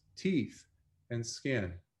 nails, teeth, and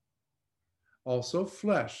skin. Also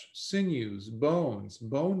flesh, sinews, bones,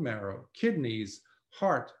 bone marrow, kidneys,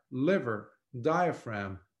 heart, liver,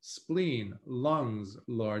 diaphragm, spleen, lungs,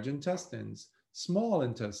 large intestines, small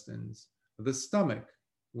intestines, the stomach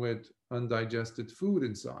with undigested food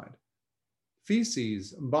inside,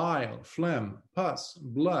 feces, bile, phlegm, pus,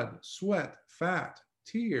 blood, sweat, fat,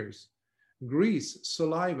 tears, grease,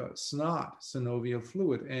 saliva, snot, synovial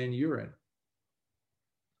fluid, and urine.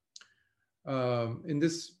 In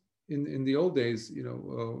the old days,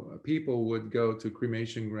 people would go to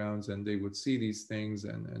cremation grounds and they would see these things,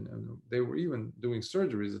 and they were even doing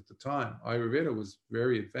surgeries at the time. Ayurveda was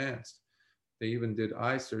very advanced. They even did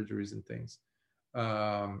eye surgeries and things.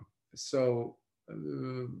 So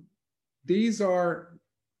these are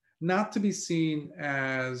not to be seen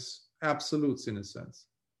as absolutes in a sense,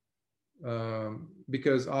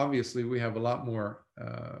 because obviously we have a lot more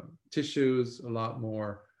tissues, a lot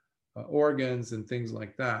more organs and things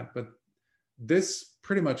like that. But this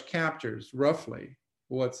pretty much captures roughly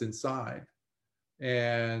what's inside,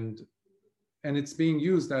 and it's being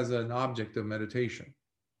used as an object of meditation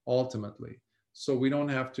ultimately. So we don't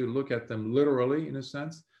have to look at them literally in a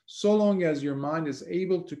sense, so long as your mind is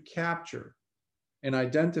able to capture and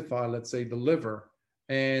identify, let's say, the liver,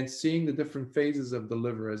 and seeing the different phases of the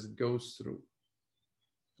liver as it goes through,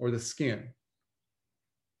 or the skin,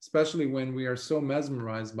 especially when we are so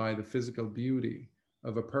mesmerized by the physical beauty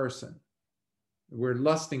of a person. We're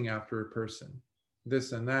lusting after a person,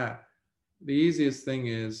 this and that. The easiest thing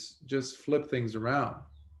is just flip things around.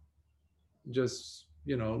 Just,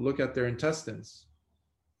 look at their intestines.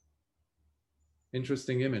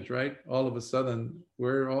 Interesting image, right? All of a sudden,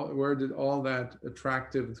 where did all that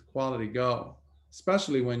attractive quality go?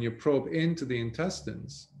 Especially when you probe into the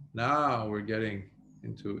intestines. Now we're getting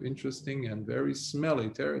into interesting and very smelly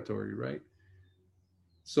territory, right?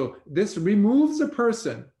 So this removes a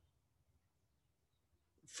person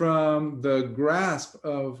from the grasp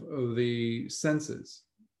of the senses.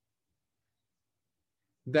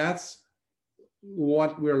 That's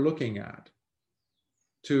what we're looking at,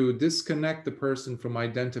 to disconnect the person from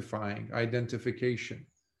identification.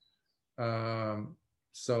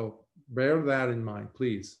 So bear that in mind,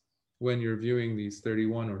 please, when you're viewing these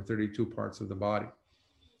 31 or 32 parts of the body.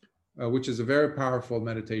 Which is a very powerful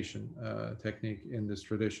meditation technique in this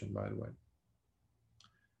tradition, by the way.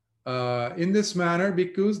 In this manner,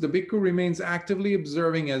 bhikkhus, the bhikkhu remains actively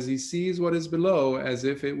observing as he sees what is below as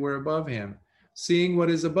if it were above him, seeing what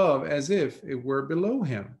is above as if it were below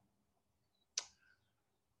him.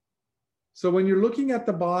 So when you're looking at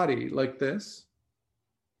the body like this,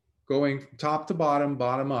 going top to bottom,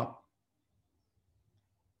 bottom up,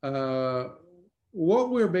 what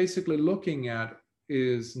we're basically looking at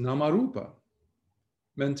is namarupa,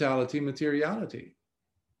 mentality, materiality,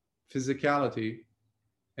 physicality,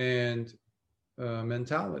 and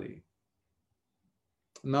mentality,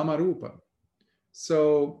 namarupa.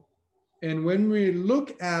 So, and when we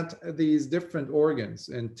look at these different organs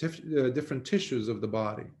and different tissues of the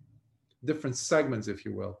body, different segments, if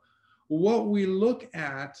you will, what we look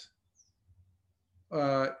at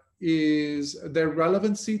is their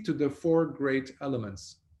relevancy to the four great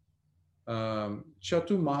elements. Chatu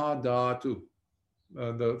Mahadhatu,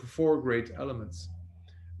 the four great elements,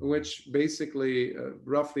 which basically,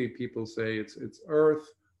 roughly people say it's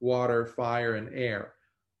earth, water, fire, and air.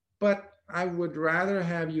 But I would rather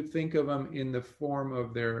have you think of them in the form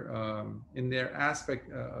of their, in their aspect,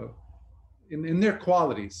 in their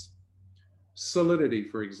qualities. Solidity,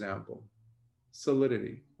 for example.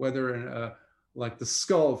 Solidity, whether in, like the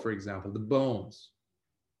skull, for example, the bones,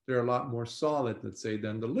 they're a lot more solid, let's say,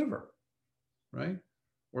 than the liver. Right?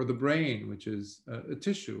 Or the brain, which is a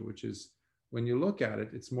tissue, which is, when you look at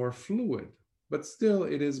it, it's more fluid, but still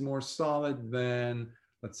it is more solid than,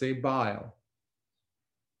 let's say, bile,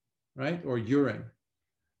 right? Or urine.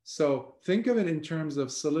 So think of it in terms of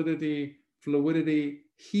solidity, fluidity,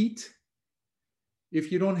 heat. If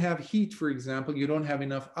you don't have heat, for example, you don't have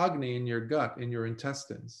enough Agni in your gut, in your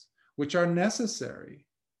intestines, which are necessary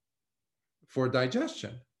for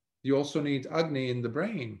digestion. You also need Agni in the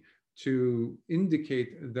brain to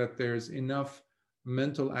indicate that there's enough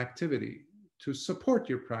mental activity to support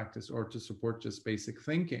your practice or to support just basic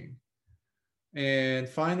thinking. And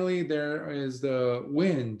finally, there is the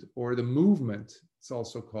wind or the movement, it's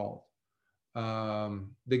also called.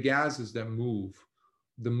 The gases that move,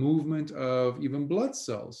 the movement of even blood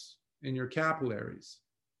cells in your capillaries,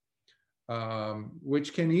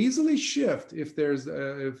 which can easily shift if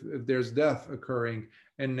there's death occurring.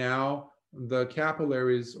 And now the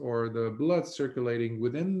capillaries or the blood circulating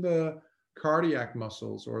within the cardiac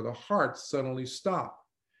muscles or the heart suddenly stop.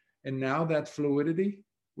 And now that fluidity,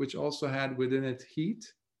 which also had within it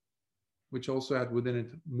heat, which also had within it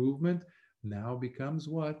movement, now becomes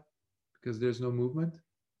what? Because there's no movement,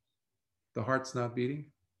 the heart's not beating,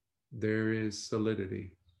 there is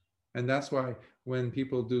solidity. And that's why when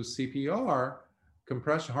people do CPR,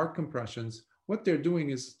 compression, heart compressions, what they're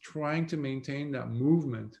doing is trying to maintain that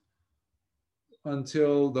movement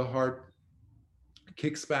until the heart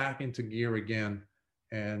kicks back into gear again,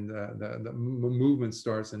 and the movement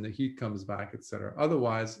starts and the heat comes back, etc.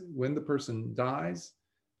 Otherwise, when the person dies,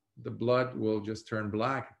 the blood will just turn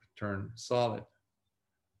black, turn solid.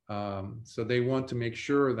 So they want to make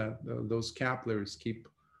sure that those capillaries keep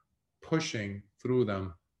pushing through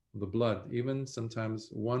them, the blood, even sometimes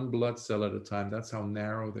one blood cell at a time. That's how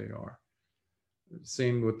narrow they are.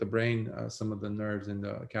 Same with the brain, some of the nerves in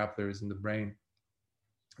the capillaries in the brain.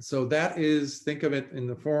 So that is, think of it in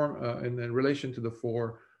the form, in relation to the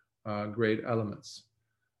four great elements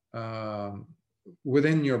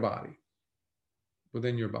within your body,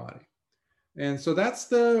 within your body. And so that's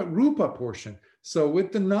the rupa portion. So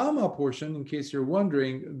with the nama portion, in case you're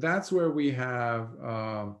wondering, that's where we have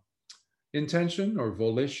intention or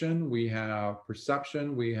volition, we have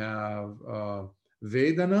perception, we have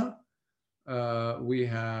vedana, we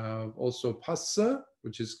have also phassa,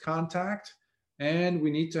 which is contact, and we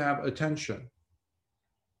need to have attention.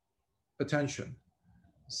 Attention.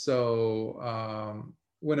 So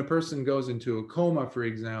when a person goes into a coma, for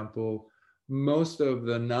example, most of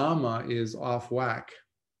the nama is off whack.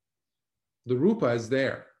 The rupa is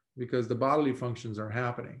there because the bodily functions are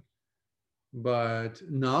happening, but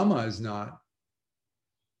nama is not.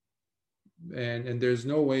 And there's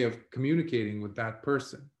no way of communicating with that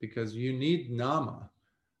person because you need nama,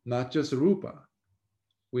 not just rupa.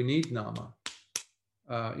 We need nama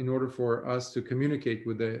in order for us to communicate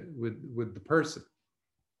with the person.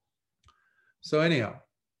 So anyhow,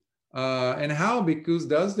 and how bhikkhus,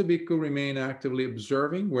 does the bhikkhu remain actively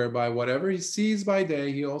observing, whereby whatever he sees by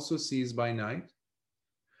day, he also sees by night,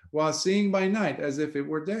 while seeing by night as if it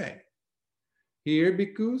were day? Here,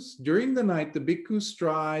 bhikkhus, during the night, the bhikkhu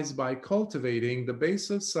strives by cultivating the base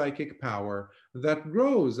of psychic power that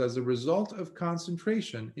grows as a result of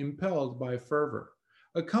concentration impelled by fervor,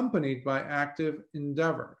 accompanied by active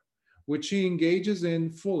endeavor, which he engages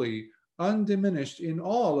in fully, undiminished in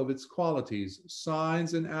all of its qualities,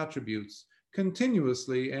 signs, and attributes,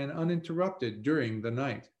 continuously and uninterrupted during the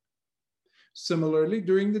night. Similarly,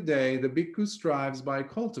 during the day, the bhikkhu strives by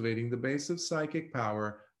cultivating the base of psychic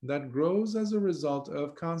power that grows as a result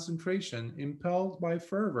of concentration impelled by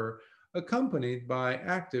fervor, accompanied by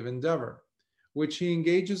active endeavor, which he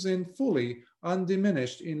engages in fully,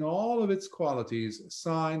 undiminished in all of its qualities,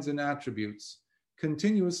 signs, and attributes,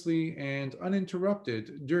 continuously and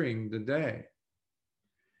uninterrupted during the day.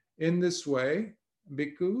 In this way,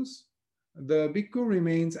 bhikkhus, the bhikkhu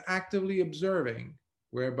remains actively observing,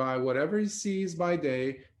 whereby whatever he sees by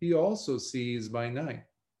day, he also sees by night,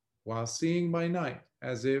 while seeing by night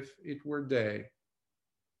as if it were day.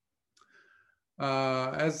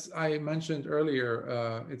 As I mentioned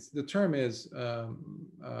earlier, the term is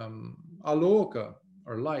aloka,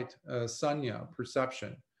 or light, sanya,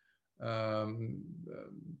 perception.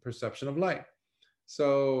 Perception of light.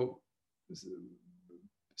 So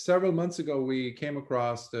several months ago, we came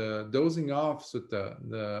across the dozing off sutta,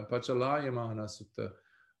 the Pachalayamana sutta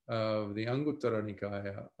of the Anguttara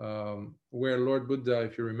Nikaya, where Lord Buddha,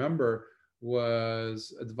 if you remember,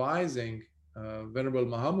 was advising Venerable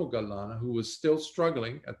Mahamoggallana, who was still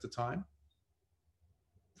struggling at the time,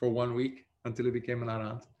 for 1 week until he became an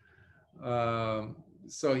arahant.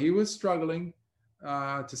 So he was struggling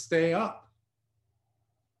to stay up.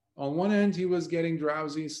 On one end, he was getting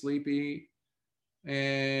drowsy, sleepy,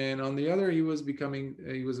 and on the other, he was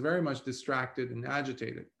very much distracted and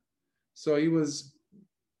agitated. So he was,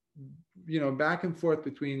 back and forth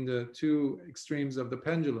between the two extremes of the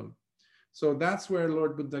pendulum. So that's where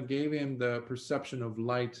Lord Buddha gave him the perception of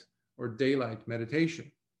light or daylight meditation,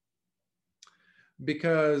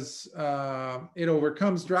 because it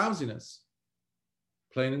overcomes drowsiness,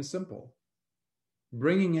 plain and simple,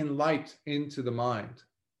 bringing in light into the mind.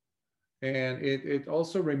 And it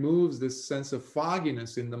also removes this sense of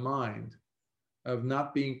fogginess in the mind, of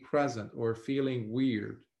not being present or feeling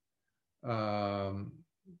weird, almost,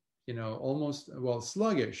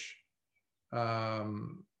 sluggish,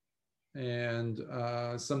 and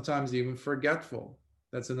sometimes even forgetful.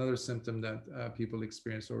 That's another symptom that people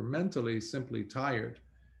experience, or mentally simply tired.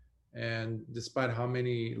 And despite how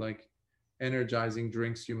many energizing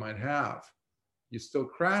drinks you might have, you still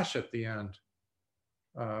crash at the end.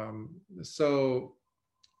 So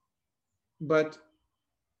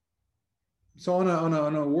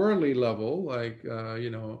on a worldly level,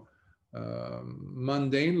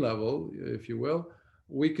 mundane level, if you will,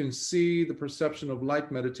 we can see the perception of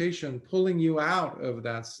light meditation pulling you out of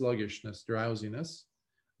that sluggishness, drowsiness.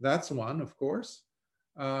 That's one, of course.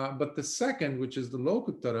 But the second, which is the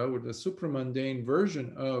Lokuttara, or the supramundane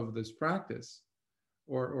version of this practice,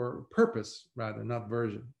 or purpose, rather, not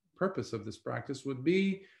version, purpose of this practice would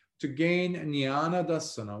be to gain jnana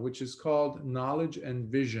dasana, which is called knowledge and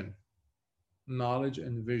vision. Knowledge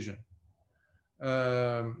and vision.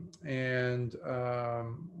 That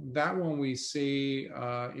one we see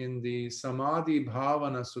in the Samadhi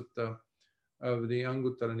Bhavana Sutta of the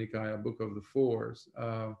Anguttara Nikaya, Book of the Fours,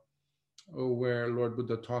 where Lord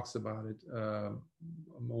Buddha talks about it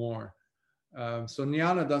more. So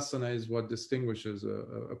jnana dasana is what distinguishes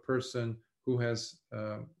a person who has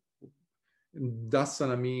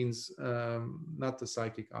dasana means not the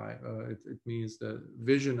psychic eye. It means the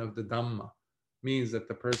vision of the Dhamma. Means that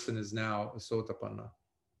the person is now a sotapanna.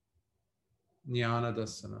 Jnana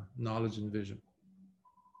dasana, knowledge and vision.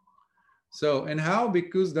 So, and how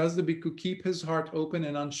bhikkhus does the bhikkhu keep his heart open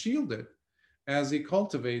and unshielded as he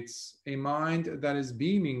cultivates a mind that is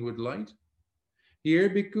beaming with light? Here,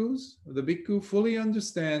 bhikkhus, the bhikkhu fully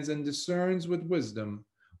understands and discerns with wisdom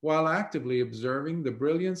while actively observing the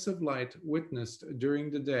brilliance of light witnessed during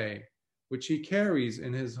the day, which he carries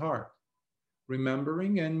in his heart,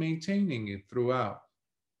 remembering and maintaining it throughout.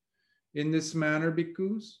 In this manner,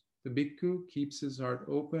 bhikkhus, the bhikkhu keeps his heart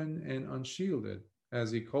open and unshielded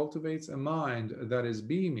as he cultivates a mind that is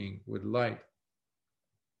beaming with light.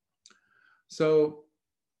 So,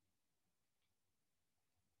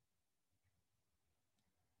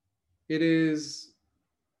 it is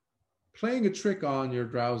playing a trick on your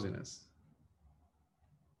drowsiness,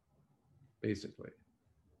 basically.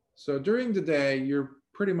 So during the day, you're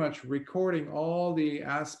pretty much recording all the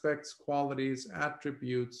aspects, qualities,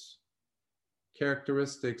 attributes,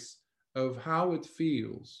 characteristics of how it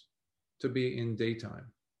feels to be in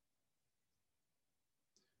daytime.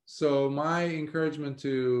 So my encouragement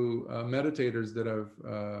to meditators that I've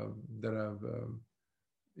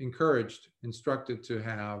encouraged, instructed to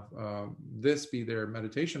have this be their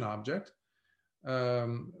meditation object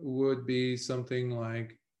would be something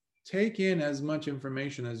like, take in as much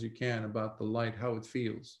information as you can about the light, how it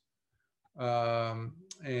feels, and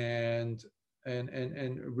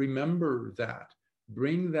remember that.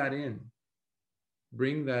 Bring that in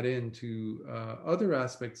to other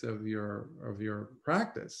aspects of your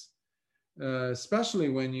practice, especially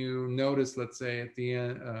when you notice, let's say, at the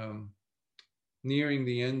end, nearing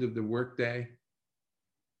the end of the workday,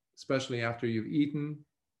 especially after you've eaten.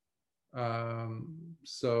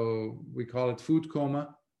 So we call it food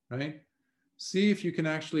coma. Right? See if you can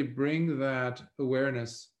actually bring that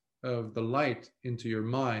awareness of the light into your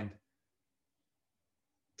mind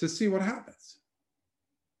to see what happens.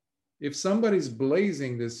 If somebody's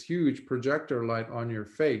blazing this huge projector light on your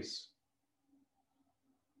face,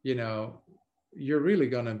 you're really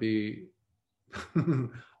going to be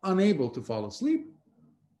unable to fall asleep.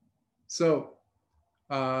 So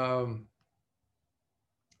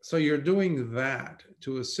you're doing that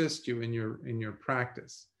to assist you in your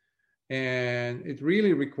practice. And it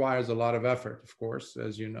really requires a lot of effort, of course,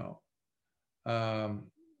 as you know.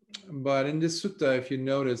 But in this sutta, if you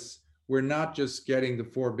notice, we're not just getting the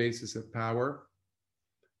 4 bases of power,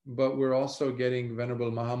 but we're also getting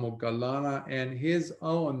Venerable Mahamoggallana and his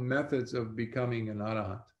own methods of becoming an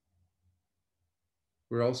arahant.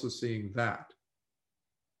 We're also seeing that.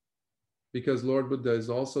 Because Lord Buddha is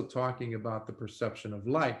also talking about the perception of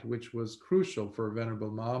light, which was crucial for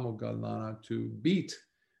Venerable Mahamoggallana to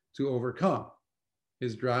overcome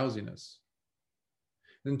his drowsiness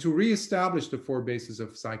and to reestablish the 4 bases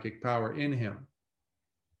of psychic power in him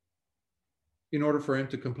in order for him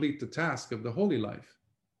to complete the task of the holy life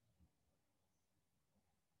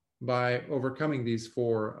by overcoming these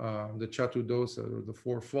 4, the chatudosa, or the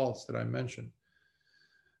 4 faults that I mentioned.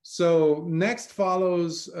 So next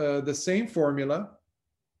follows the same formula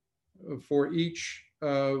for each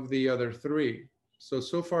of the other 3.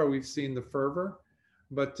 So far we've seen the fervor,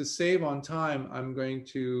 but to save on time, I'm going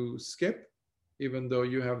to skip, even though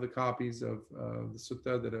you have the copies of the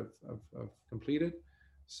sutta that I've completed.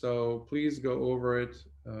 So please go over it,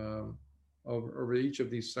 over each of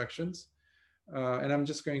these sections. And I'm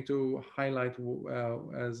just going to highlight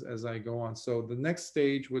as I go on. So the next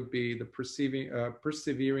stage would be the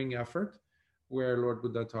persevering effort, where Lord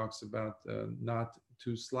Buddha talks about not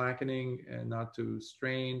too slackening and not too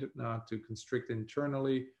strained, not too constrict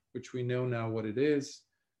internally, which we know now what it is.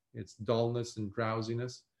 It's dullness and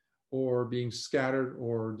drowsiness, or being scattered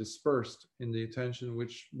or dispersed in the attention,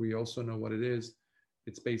 which we also know what it is.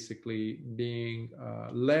 It's basically being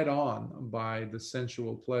led on by the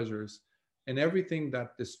sensual pleasures and everything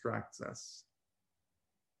that distracts us,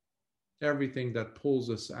 everything that pulls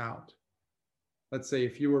us out. Let's say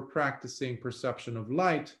if you were practicing perception of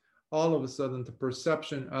light, all of a sudden the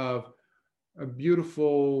perception of a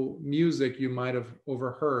beautiful music you might have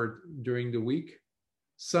overheard during the week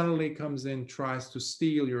suddenly comes in, tries to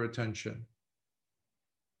steal your attention.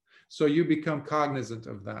 So you become cognizant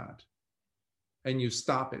of that and you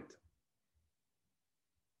stop it.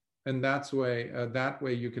 And that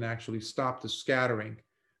way you can actually stop the scattering.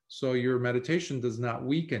 So your meditation does not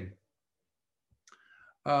weaken.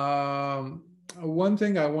 One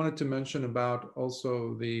thing I wanted to mention about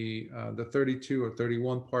also the 32 or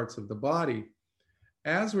 31 parts of the body,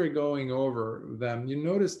 as we're going over them, you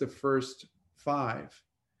notice the first 5: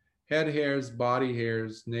 head hairs, body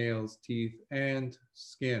hairs, nails, teeth, and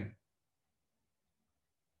skin.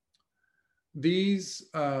 These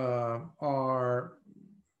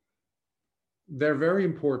they're very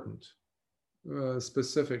important,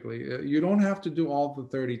 specifically. You don't have to do all the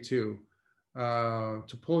 32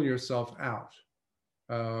 to pull yourself out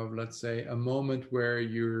of, let's say, a moment where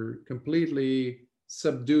you're completely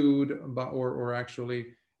subdued or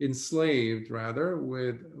actually enslaved, rather,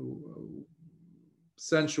 with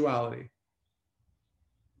sensuality,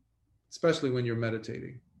 especially when you're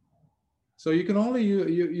meditating. So you can only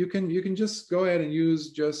you can just go ahead and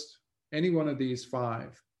use just any one of these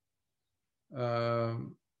 5: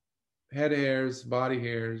 head hairs, body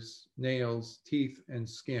hairs, nails, teeth, and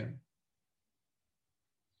skin.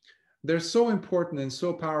 They're so important and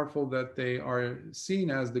so powerful that they are seen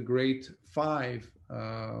as the great 5.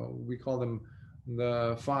 We call them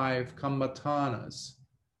the 5 kammathanas.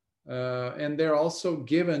 And they're also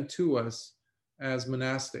given to us as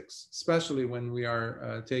monastics, especially when we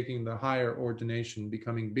are taking the higher ordination,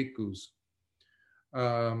 becoming bhikkhus,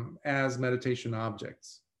 as meditation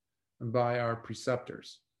objects by our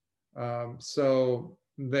preceptors. So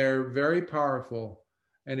they're very powerful.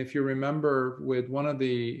 And if you remember, with one of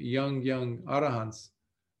the young arahants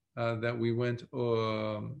that we went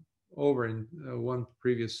over in one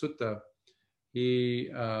previous sutta, he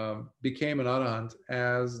became an arahant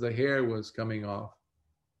as the hair was coming off.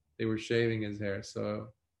 They were shaving his hair.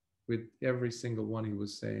 So with every single one, he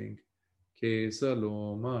was saying, Kesa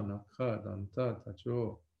loma nakha danta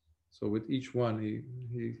tacho. So with each one, he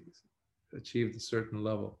achieved a certain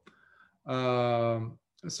level.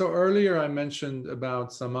 So earlier I mentioned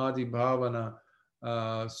about Samadhi Bhavana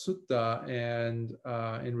Sutta and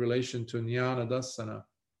in relation to Jnana Dasana.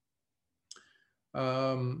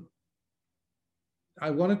 I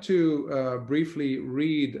wanted to briefly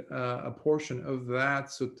read a portion of that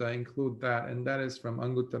sutta, include that, and that is from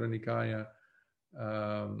Anguttara Nikaya,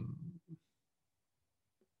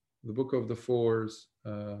 the Book of the Fours,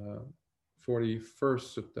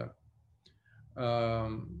 41st sutta.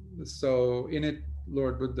 So in it,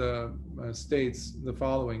 Lord Buddha states the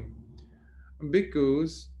following: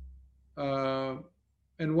 Bhikkhus,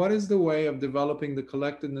 and what is the way of developing the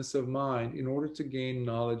collectedness of mind in order to gain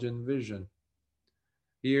knowledge and vision?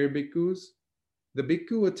 Here, bhikkhus, the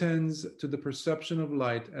bhikkhu attends to the perception of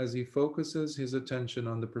light as he focuses his attention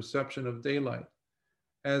on the perception of daylight,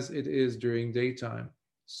 as it is during daytime.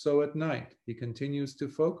 So at night, he continues to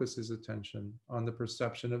focus his attention on the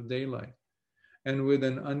perception of daylight. And with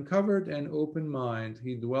an uncovered and open mind,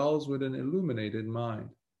 he dwells with an illuminated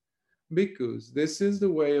mind. Bhikkhus, this is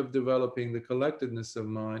the way of developing the collectedness of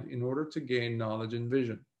mind in order to gain knowledge and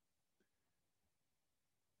vision.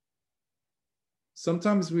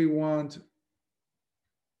 Sometimes we want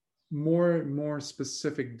more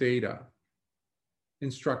specific data,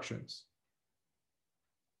 instructions,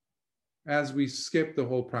 as we skip the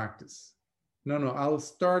whole practice. No, I'll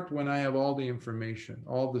start when I have all the information,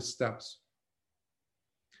 all the steps.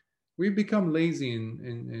 We've become lazy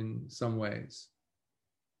in some ways.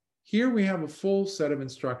 Here we have a full set of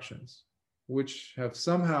instructions, which have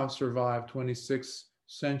somehow survived 26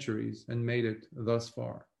 centuries and made it thus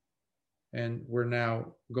far. And we're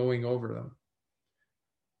now going over them.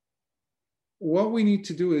 What we need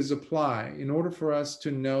to do is apply, in order for us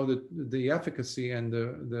to know the efficacy and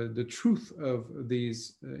the truth of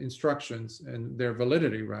these instructions and their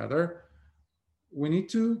validity, rather, we need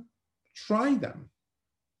to try them.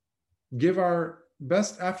 Give our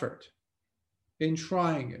best effort in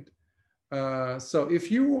trying it. So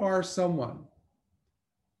if you are someone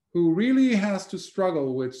who really has to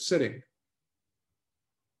struggle with sitting,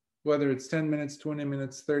 whether it's 10 minutes, 20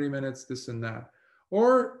 minutes, 30 minutes, this and that,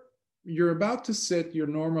 or you're about to sit your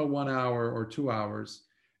normal 1 hour or 2 hours,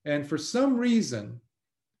 and for some reason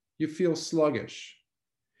you feel sluggish,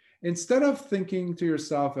 instead of thinking to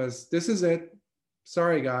yourself as, this is it,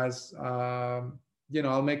 sorry guys,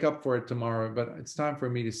 I'll make up for it tomorrow, but it's time for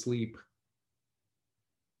me to sleep.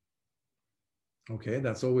 Okay,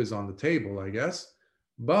 that's always on the table, I guess.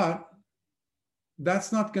 But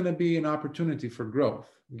that's not going to be an opportunity for growth,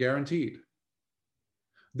 guaranteed.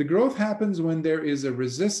 The growth happens when there is a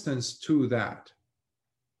resistance to that.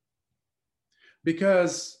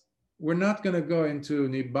 Because we're not going to go into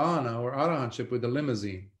Nibbana or Arahantship with a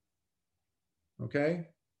limousine. Okay?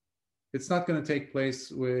 It's not going to take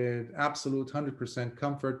place with absolute 100%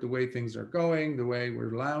 comfort, the way things are going, the way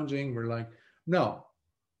we're lounging. We're like, no,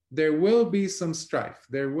 there will be some strife.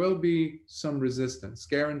 There will be some resistance,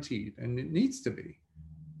 guaranteed. And it needs to be.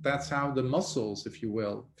 That's how the muscles, if you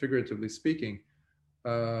will, figuratively speaking,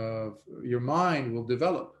 of your mind will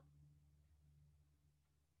develop.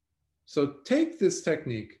 So take this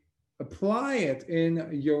technique, apply it in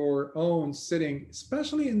your own sitting,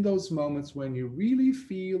 especially in those moments when you really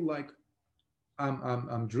feel like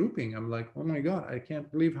I'm drooping. I'm like, oh my God, I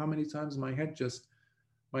can't believe how many times my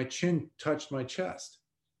chin touched my chest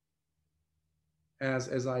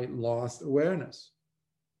as I lost awareness.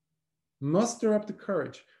 Muster up the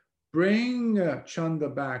courage. Bring Chanda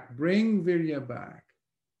back. Bring Virya back.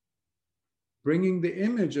 Bringing the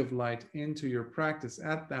image of light into your practice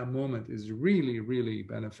at that moment is really, really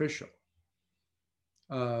beneficial.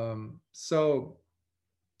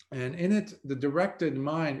 And in it, the directed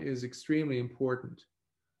mind is extremely important.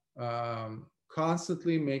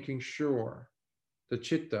 Constantly making sure the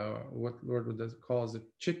chitta, what Lord Buddha calls it,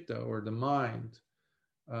 chitta, or the mind,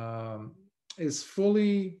 is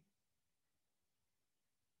fully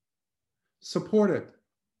supported.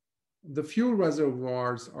 The fuel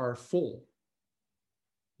reservoirs are full.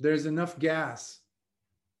 There's enough gas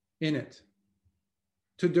in it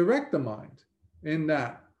to direct the mind in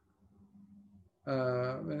that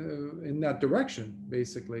direction,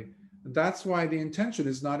 basically. That's why the intention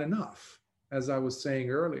is not enough, as I was saying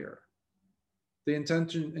earlier. The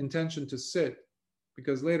intention to sit,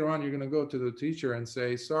 because later on you're going to go to the teacher and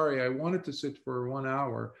say, sorry, I wanted to sit for 1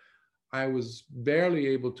 hour. I was barely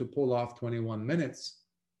able to pull off 21 minutes.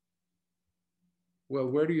 Well,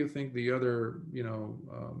 where do you think the other,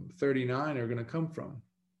 39 are going to come from?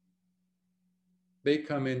 They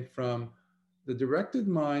come in from the directed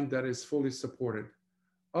mind that is fully supported.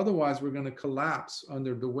 Otherwise, we're going to collapse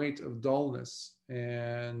under the weight of dullness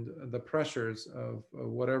and the pressures of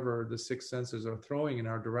whatever the six senses are throwing in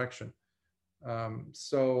our direction.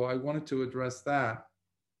 So I wanted to address that.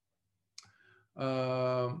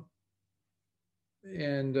 And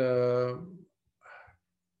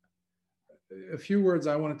a few words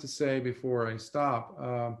I wanted to say before I stop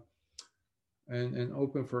and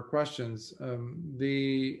open for questions.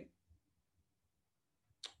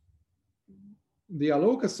 The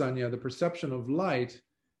aloka sanya, the perception of light,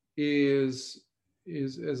 is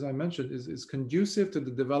as I mentioned, is conducive to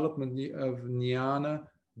the development of jnana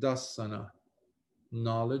dassana,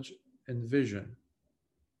 knowledge and vision.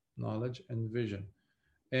 Knowledge and vision.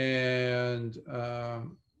 And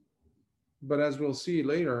but as we'll see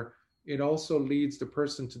later, it also leads the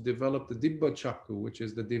person to develop the Dibba Chakku, which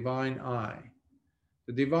is the divine eye.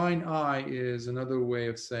 The divine eye is another way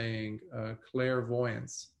of saying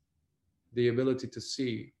clairvoyance, the ability to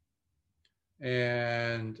see,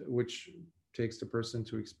 and which takes the person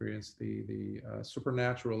to experience the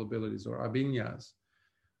supernatural abilities, or abhinyas.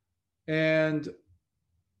 And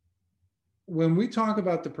when we talk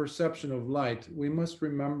about the perception of light, we must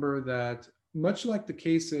remember that, much like the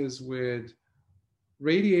cases with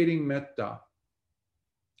radiating metta,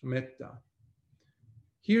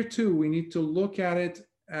 here too we need to look at it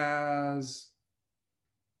as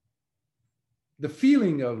the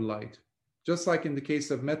feeling of light. Just like in the case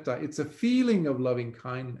of metta, it's a feeling of loving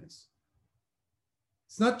kindness.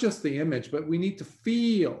 It's not just the image, but we need to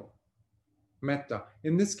feel metta.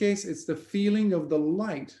 In this case, it's the feeling of the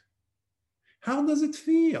light. How does it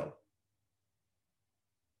feel?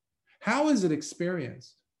 How is it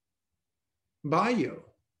experienced by you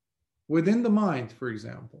within the mind, for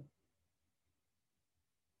example?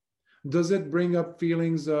 Does it bring up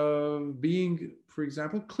feelings of being, for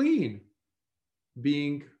example, clean,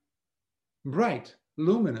 being bright,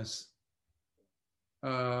 luminous,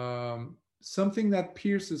 something that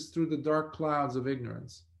pierces through the dark clouds of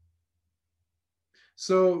ignorance?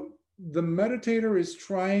 So the meditator is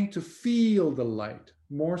trying to feel the light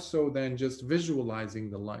more so than just visualizing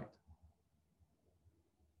the light.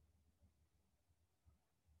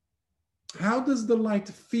 How does the light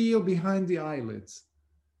feel behind the eyelids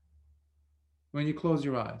when you close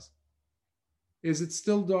your eyes? Is it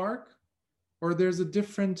still dark, or there's a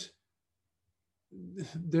different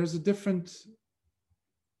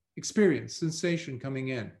experience, sensation coming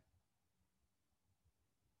in?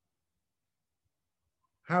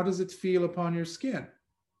 how does it feel upon your skin,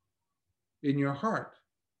 in your heart?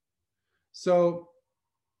 So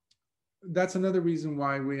that's another reason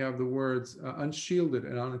why we have the words unshielded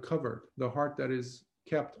and uncovered, the heart that is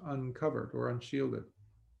kept uncovered or unshielded,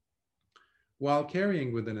 while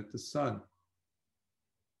carrying within it the sun,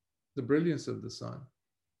 the brilliance of the sun,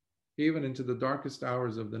 even into the darkest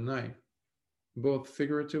hours of the night, both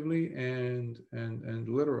figuratively and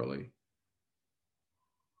literally.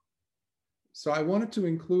 So I wanted to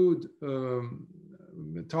include,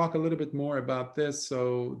 talk a little bit more about this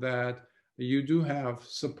so that you do have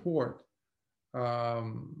support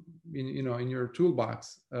in your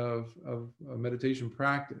toolbox of meditation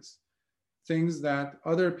practice. Things that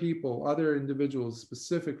other people, other individuals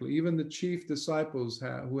specifically, even the chief disciples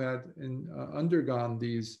who had undergone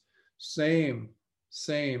these same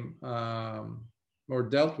or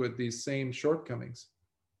dealt with these same shortcomings.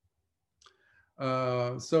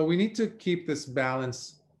 So we need to keep this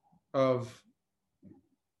balance of,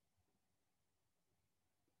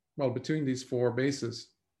 well, between these four bases.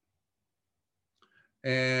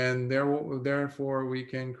 And therefore we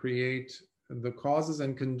can create the causes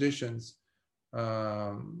and conditions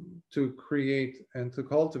to create and to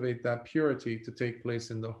cultivate that purity to take place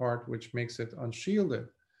in the heart, which makes it unshielded.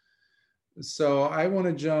 So I want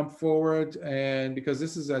to jump forward, and because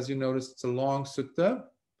this is, as you noticed, it's a long sutta,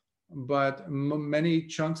 but many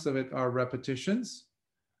chunks of it are repetitions.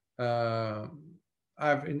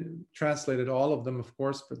 I've translated all of them, of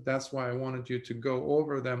course, but that's why I wanted you to go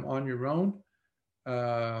over them on your own.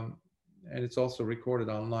 And it's also recorded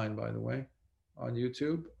online, by the way, on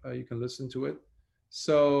YouTube. You can listen to it.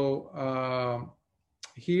 So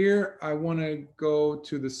here I want to go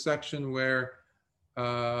to the section where,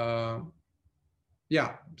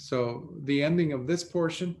 so the ending of this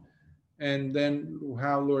portion, and then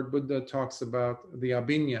how Lord Buddha talks about the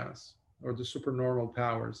abhinyas, or the supernormal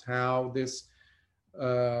powers, how this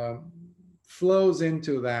flows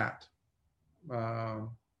into that.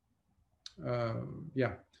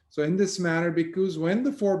 So in this manner, bhikkhus, when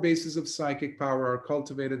the four bases of psychic power are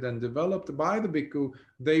cultivated and developed by the bhikkhu,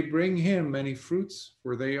 they bring him many fruits,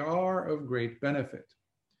 for they are of great benefit.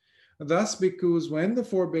 Thus, bhikkhus, when the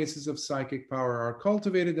four bases of psychic power are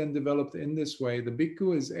cultivated and developed in this way, the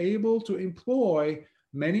bhikkhu is able to employ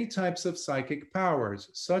many types of psychic powers,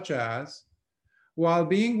 such as, while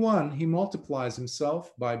being one, he multiplies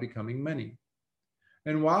himself by becoming many.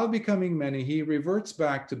 And while becoming many, he reverts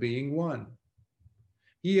back to being one.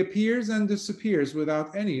 He appears and disappears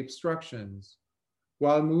without any obstructions,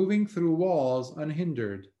 while moving through walls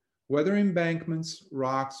unhindered, whether embankments,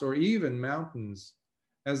 rocks, or even mountains,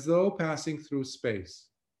 as though passing through space.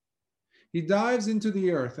 He dives into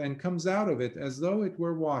the earth and comes out of it as though it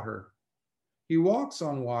were water. He walks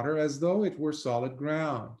on water as though it were solid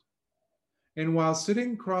ground. And while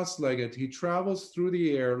sitting cross-legged, he travels through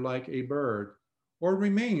the air like a bird, or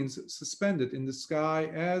remains suspended in the sky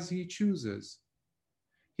as he chooses.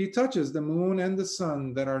 He touches the moon and the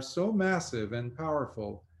sun that are so massive and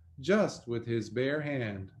powerful just with his bare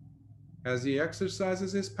hand, as he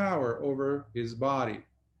exercises his power over his body,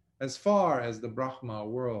 as far as the Brahma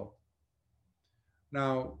world.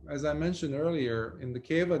 Now, as I mentioned earlier, in the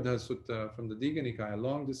Kevadha Sutta from the Digha Nikaya,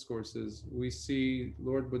 long discourses, we see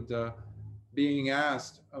Lord Buddha being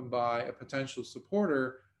asked by a potential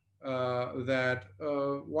supporter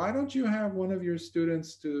why don't you have one of your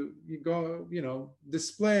students to go,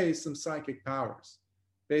 display some psychic powers,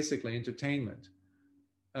 basically entertainment.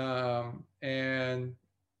 And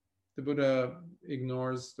the Buddha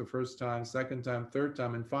ignores the first time, second time, third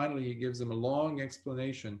time, and finally he gives them a long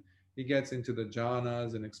explanation. He gets into the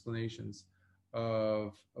jhanas and explanations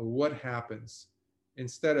of what happens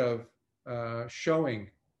instead of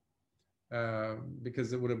showing,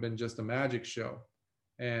 because it would have been just a magic show.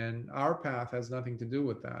 And our path has nothing to do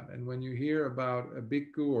with that. And when you hear about a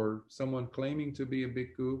bhikkhu or someone claiming to be a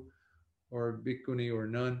bhikkhu or a bhikkhuni or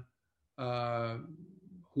nun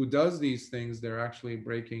who does these things, they're actually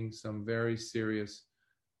breaking some very serious,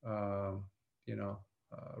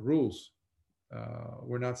 rules.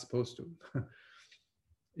 We're not supposed to,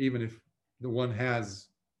 even if the one has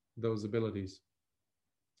those abilities.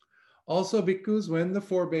 Also, bhikkhus, when the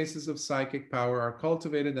four bases of psychic power are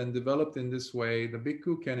cultivated and developed in this way, the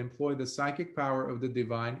bhikkhu can employ the psychic power of the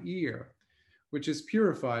divine ear, which is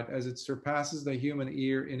purified as it surpasses the human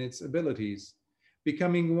ear in its abilities,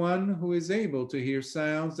 becoming one who is able to hear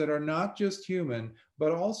sounds that are not just human,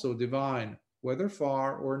 but also divine, whether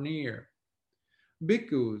far or near.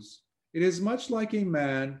 Bhikkhus, it is much like a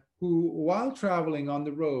man who, while traveling on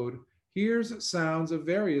the road, hears sounds of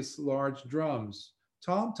various large drums,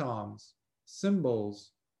 tom-toms,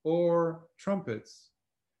 cymbals, or trumpets.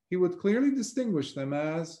 he would clearly distinguish them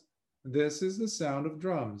as, this is the sound of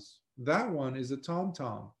drums. That one is a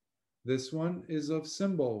tom-tom. This one is of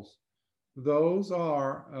cymbals. Those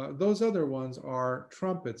other ones are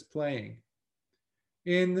trumpets playing.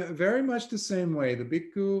 In very much the same way, the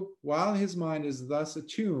bhikkhu, while his mind is thus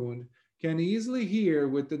attuned, can easily hear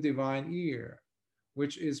with the divine ear,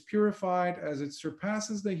 which is purified as it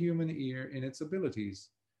surpasses the human ear in its abilities,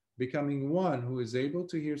 becoming one who is able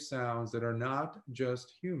to hear sounds that are not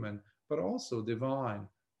just human, but also divine,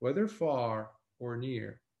 whether far or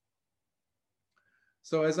near.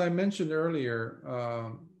 So as I mentioned earlier,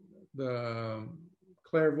 the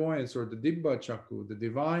clairvoyance or the Dibba Chakku, the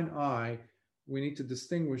divine eye, we need to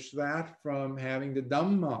distinguish that from having the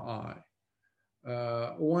Dhamma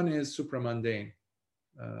eye. One is supramundane,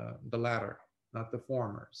 the latter, not the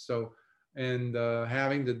former. So, and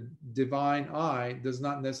having the divine eye does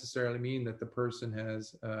not necessarily mean that the person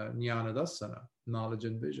has jnana dassana, knowledge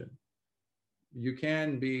and vision. You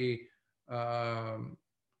can be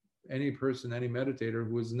any person, any meditator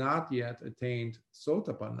who has not yet attained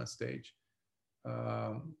sotapanna stage,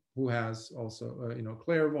 who has also,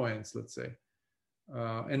 clairvoyance, let's say.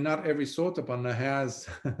 And not every sotapanna has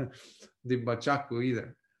Dibba Chakku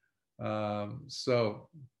either.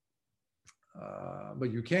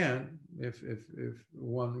 But you can if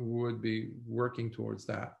one would be working towards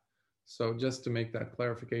that. So just to make that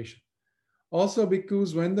clarification. Also,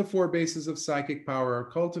 bhikkhus, when the four bases of psychic power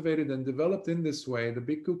are cultivated and developed in this way, the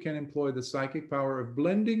bhikkhu can employ the psychic power of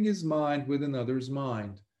blending his mind with another's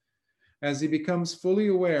mind, as he becomes fully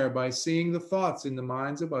aware by seeing the thoughts in the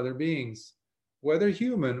minds of other beings, whether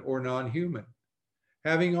human or non-human,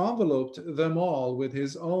 having enveloped them all with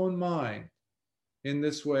his own mind. In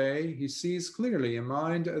this way, he sees clearly a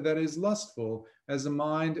mind that is lustful as a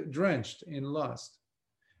mind drenched in lust,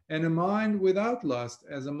 and a mind without lust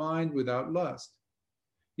as a mind without lust.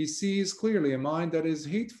 He sees clearly a mind that is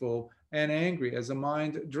hateful and angry as a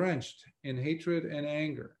mind drenched in hatred and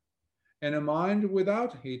anger, and a mind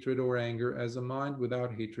without hatred or anger as a mind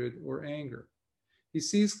without hatred or anger. He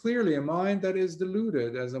sees clearly a mind that is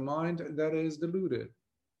deluded as a mind that is deluded,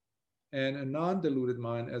 and a non-deluded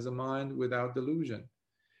mind as a mind without delusion.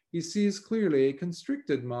 He sees clearly a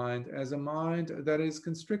constricted mind as a mind that is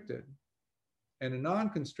constricted, and a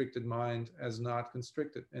non-constricted mind as not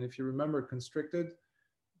constricted. And if you remember constricted,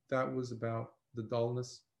 that was about the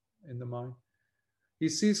dullness in the mind. He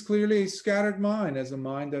sees clearly a scattered mind as a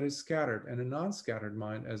mind that is scattered, and a non-scattered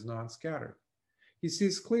mind as non-scattered. He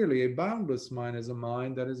sees clearly a boundless mind as a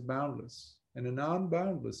mind that is boundless, and a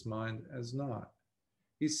non-boundless mind as not.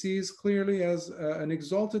 He sees clearly as an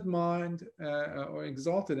exalted mind, or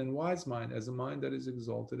exalted and wise mind, as a mind that is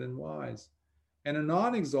exalted and wise, and a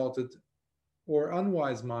non-exalted or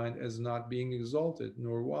unwise mind as not being exalted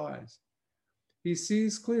nor wise. He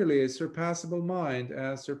sees clearly a surpassable mind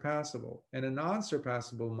as surpassable, and a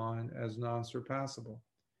non-surpassable mind as non-surpassable.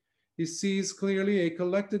 He sees clearly a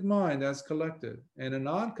collected mind as collected, and a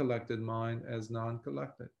non-collected mind as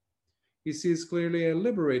non-collected. He sees clearly a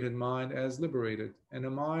liberated mind as liberated, and a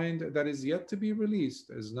mind that is yet to be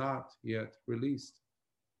released as not yet released.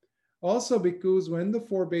 Also, bhikkhus, when the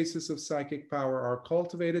four bases of psychic power are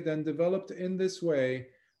cultivated and developed in this way,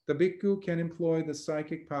 the bhikkhu can employ the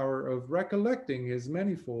psychic power of recollecting his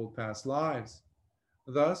manifold past lives.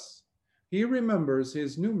 Thus, he remembers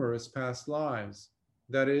his numerous past lives,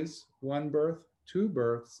 that is, 1 birth, 2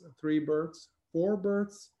 births, 3 births, 4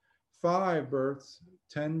 births, 5 births,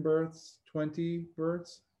 10 births, 20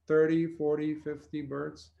 births, 30, 40, 50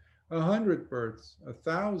 births, 100 births,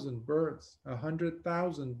 1,000 births,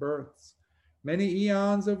 100,000 births, many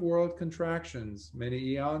eons of world contractions, many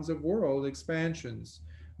eons of world expansions,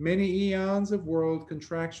 many eons of world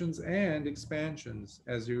contractions and expansions,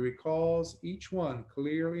 as he recalls each one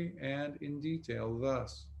clearly and in detail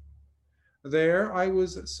thus. There I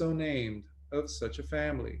was so named, of such a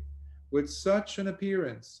family, with such an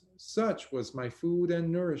appearance, such was my food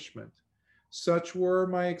and nourishment, such were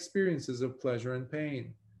my experiences of pleasure and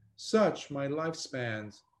pain, such my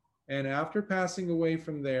lifespans, and after passing away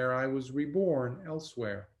from there, I was reborn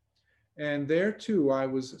elsewhere. And there too I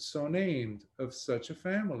was so named, of such a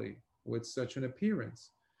family, with such an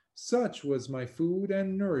appearance, such was my food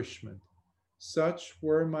and nourishment, such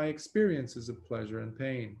were my experiences of pleasure and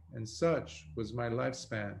pain, and such was my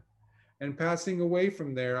lifespan. And passing away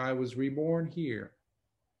from there, I was reborn here.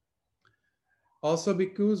 Also,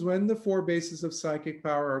 bhikkhus, when the four bases of psychic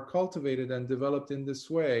power are cultivated and developed in this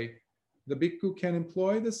way, the bhikkhu can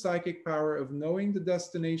employ the psychic power of knowing the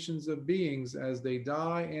destinations of beings as they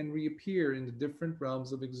die and reappear in the different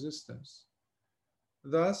realms of existence.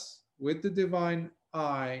 Thus, with the divine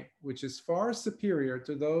I, which is far superior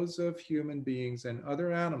to those of human beings and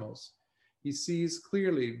other animals. He sees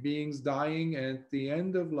clearly beings dying at the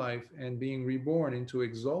end of life and being reborn into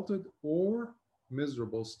exalted or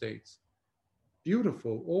miserable states,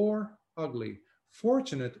 beautiful or ugly,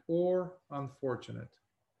 fortunate or unfortunate,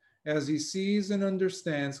 as he sees and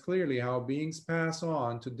understands clearly how beings pass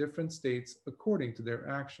on to different states according to their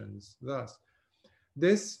actions. Thus,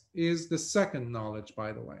 this is the second knowledge,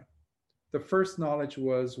 by the way. The first knowledge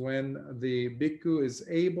was when the bhikkhu is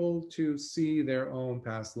able to see their own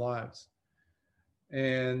past lives.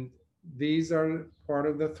 And these are part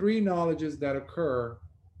of the three knowledges that occur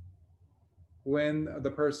when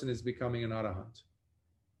the person is becoming an arahant.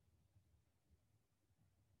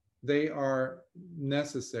 They are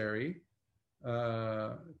necessary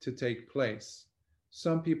to take place.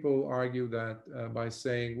 Some people argue that by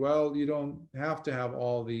saying, well, you don't have to have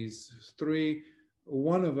all these three.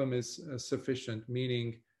 One of them is sufficient,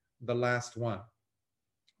 meaning the last one,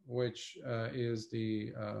 which is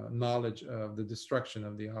the knowledge of the destruction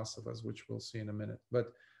of the asavas, which we'll see in a minute.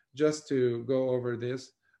 But just to go over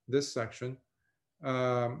this section,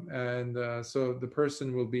 so the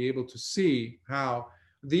person will be able to see how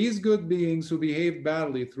these good beings who behaved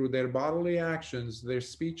badly through their bodily actions, their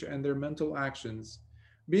speech, and their mental actions,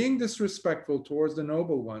 being disrespectful towards the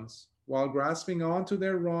noble ones, while grasping onto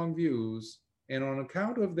their wrong views, and on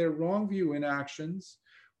account of their wrong view in actions,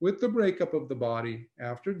 with the breakup of the body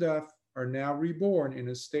after death, are now reborn in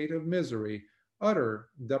a state of misery, utter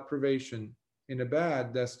deprivation, in a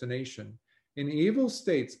bad destination, in evil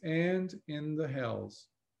states, and in the hells.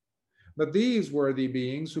 But these worthy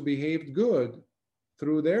beings who behaved good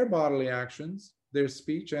through their bodily actions, their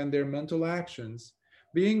speech, and their mental actions,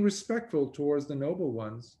 being respectful towards the noble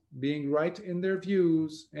ones, being right in their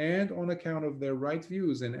views, and on account of their right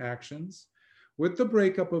views and actions, with the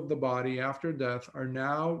breakup of the body after death, are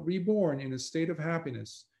now reborn in a state of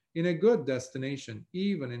happiness, in a good destination,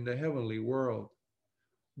 even in the heavenly world.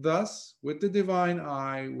 Thus, with the divine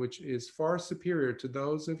eye, which is far superior to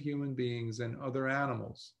those of human beings and other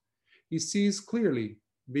animals, he sees clearly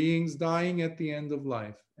beings dying at the end of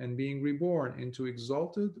life and being reborn into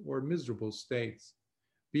exalted or miserable states,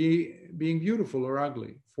 being beautiful or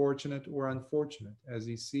ugly, fortunate or unfortunate, as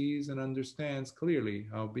he sees and understands clearly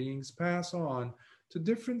how beings pass on to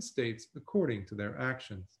different states according to their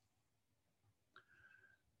actions.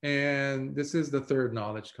 And this is the third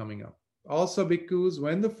knowledge coming up. Also, bhikkhus,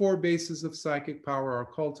 when the four bases of psychic power are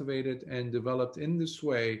cultivated and developed in this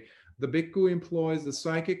way, the bhikkhu employs the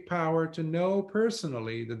psychic power to know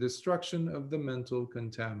personally the destruction of the mental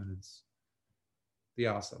contaminants, the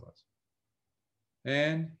asavas.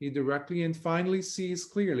 And he directly and finally sees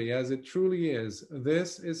clearly as it truly is,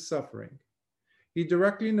 this is suffering. He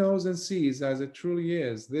directly knows and sees as it truly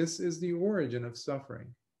is, this is the origin of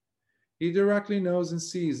suffering. He directly knows and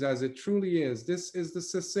sees as it truly is, this is the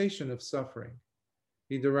cessation of suffering.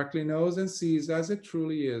 He directly knows and sees as it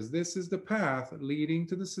truly is, this is the path leading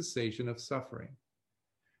to the cessation of suffering.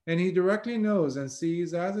 And he directly knows and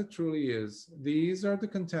sees as it truly is, these are the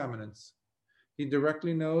contaminants. He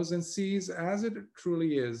directly knows and sees as it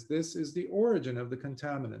truly is, this is the origin of the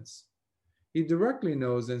contaminants. He directly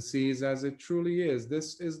knows and sees as it truly is,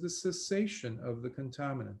 this is the cessation of the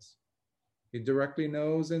contaminants. He directly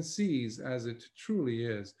knows and sees as it truly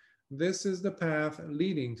is, this is the path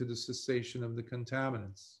leading to the cessation of the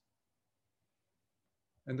contaminants.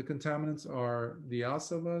 And the contaminants are the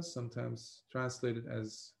asavas, sometimes translated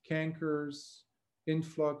as cankers,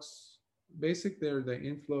 influx. Basically, they're the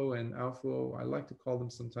inflow and outflow. I like to call them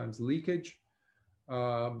sometimes leakage,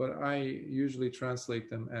 but I usually translate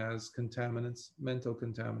them as contaminants, mental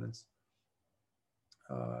contaminants.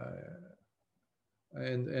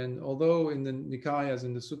 And although in the Nikayas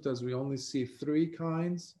and the Suttas, we only see three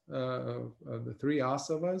kinds of the three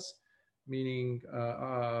asavas, meaning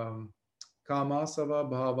kamasava,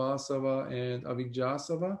 bhavasava, and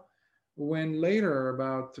avijjasava. When later,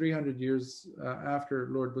 about 300 years after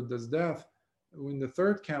Lord Buddha's death, in the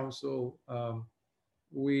third council,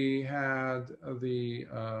 we had the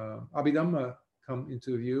Abhidhamma come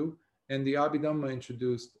into view, and the Abhidhamma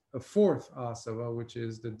introduced a fourth asava, which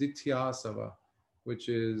is the ditthiyasava, which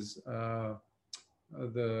is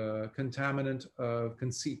the contaminant of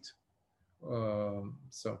conceit.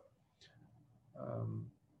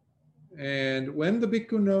 And when the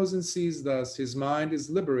bhikkhu knows and sees thus, his mind is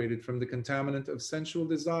liberated from the contaminant of sensual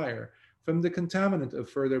desire, from the contaminant of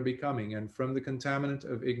further becoming, and from the contaminant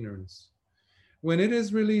of ignorance. When it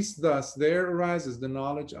is released thus, there arises the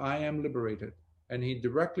knowledge, I am liberated, and he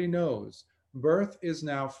directly knows, birth is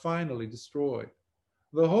now finally destroyed.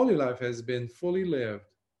 The holy life has been fully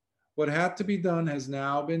lived. What had to be done has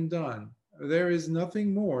now been done. There is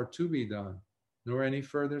nothing more to be done, nor any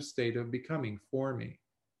further state of becoming for me.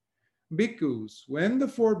 Bhikkhus, when the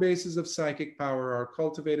four bases of psychic power are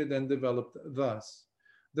cultivated and developed thus,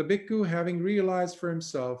 the bhikkhu, having realized for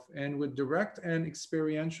himself and with direct and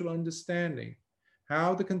experiential understanding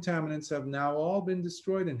how the contaminants have now all been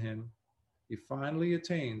destroyed in him, he finally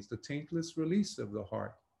attains the taintless release of the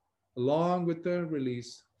heart, along with the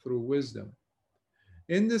release through wisdom.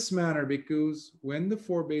 In this manner, bhikkhus, when the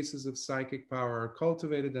four bases of psychic power are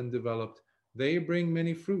cultivated and developed, they bring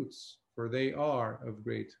many fruits, for they are of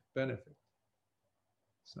great benefit.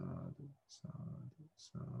 Sadhu, sadhu,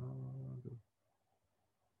 sadhu.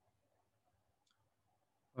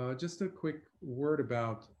 Just a quick word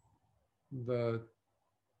about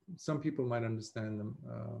some people might understand them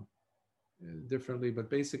differently, but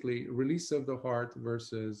basically release of the heart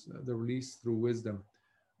versus the release through wisdom.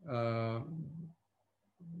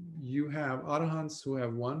 You have arahants who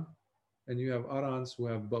have one, and you have arahants who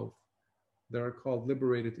have both. They are called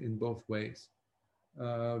liberated in both ways.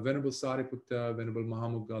 Venerable Sariputta, Venerable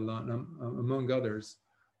Mahamoggalana, among others,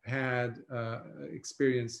 had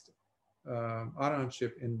experienced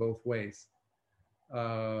arahantship in both ways.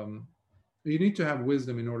 You need to have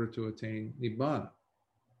wisdom in order to attain nibbana.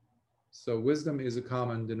 So wisdom is a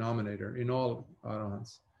common denominator in all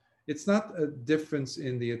arahants. It's not a difference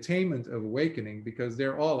in the attainment of awakening because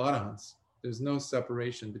they're all arahants. There's no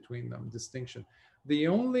separation between them, distinction. The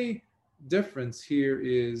only difference here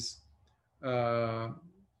is the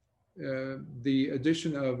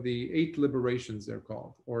addition of the 8 liberations, they're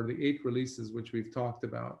called, or the 8 releases, which we've talked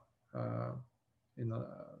about in the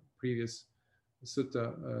previous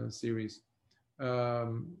Sutta series.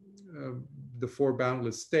 The 4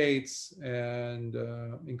 boundless states, and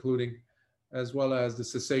including, as well as the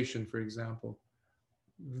cessation, for example.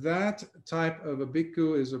 That type of a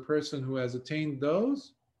bhikkhu is a person who has attained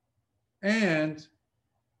those and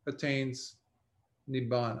attains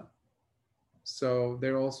nibbana. So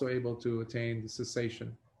they're also able to attain the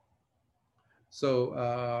cessation. So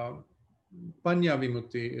panya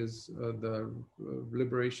vimukti is the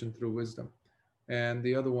liberation through wisdom. And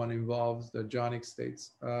the other one involves the jhanic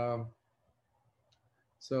states.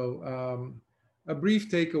 A brief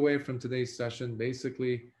takeaway from today's session,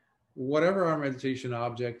 basically, whatever our meditation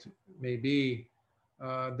object may be,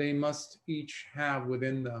 they must each have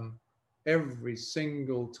within them, every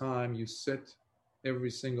single time you sit, every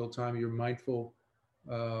single time you're mindful,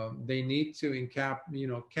 they need to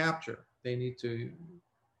capture, they need to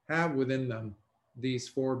have within them these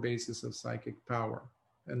 4 bases of psychic power.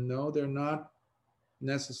 And no, they're not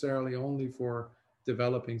necessarily only for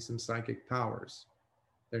developing some psychic powers.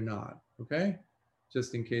 They're not, okay?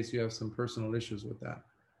 Just in case you have some personal issues with that.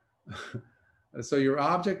 So your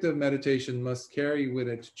object of meditation must carry with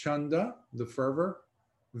it chanda, the fervor,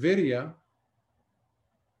 virya,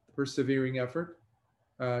 persevering effort,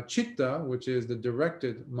 chitta, which is the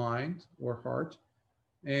directed mind or heart,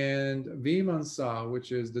 and vimamsa,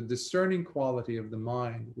 which is the discerning quality of the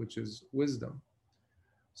mind, which is wisdom.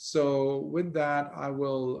 So with that, I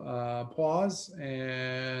will pause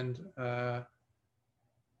and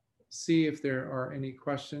see if there are any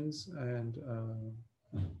questions and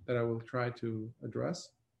that I will try to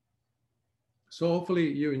address. So hopefully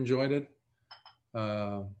you enjoyed it.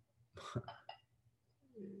 I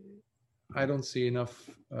don't see enough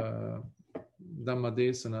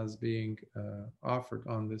Dhammadesanas being offered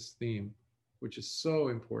on this theme, which is so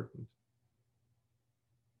important.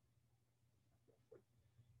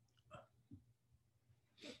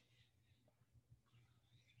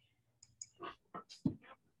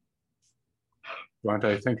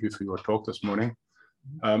 Bhante, thank you for your talk this morning.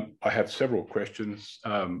 I have several questions,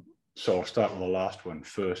 so I'll start with the last one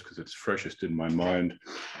first because it's freshest in my mind.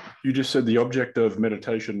 You just said the object of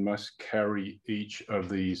meditation must carry each of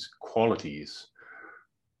these qualities.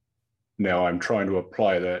 Now I'm trying to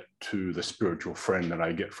apply that to the spiritual friend that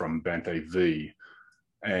I get from Bhante V.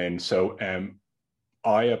 And so am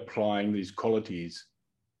I applying these qualities?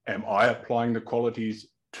 Am I applying the qualities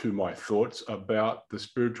to my thoughts about the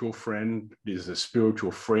spiritual friend? Does the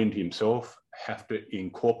spiritual friend himself have to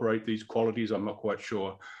incorporate these qualities? I'm not quite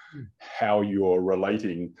sure how you're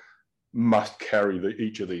relating must carry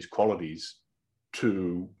each of these qualities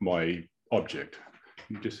to my object.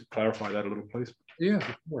 Can you just clarify that a little, please? Yeah,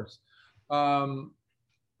 of course.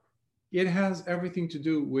 It has everything to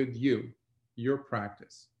do with you, your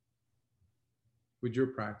practice. With your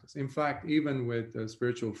practice. In fact, even with a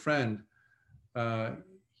spiritual friend,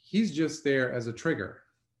 he's just there as a trigger,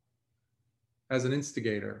 as an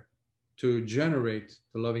instigator to generate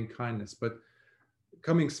the loving kindness. But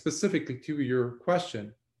coming specifically to your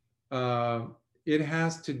question, It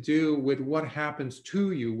has to do with what happens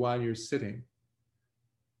to you while you're sitting.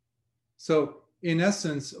 So in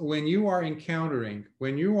essence, when you are encountering,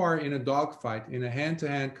 when you are in a dogfight, in a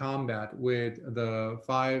hand-to-hand combat with the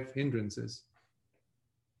 5 hindrances,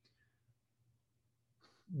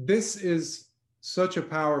 this is such a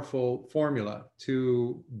powerful formula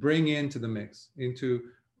to bring into the mix, into,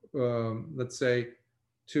 let's say,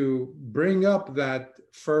 to bring up that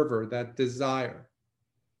fervor, that desire.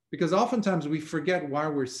 Because oftentimes we forget why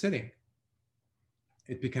we're sitting.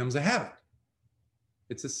 It becomes a habit.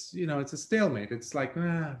 It's a, it's a stalemate. It's like,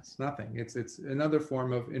 it's nothing. It's another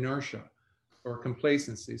form of inertia or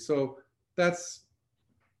complacency. So that's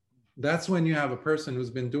when you have a person who's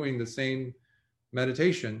been doing the same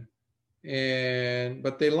meditation,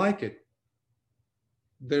 but they like it.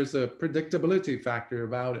 There's a predictability factor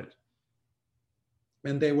about it.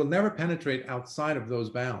 And they will never penetrate outside of those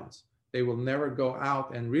bounds. They will never go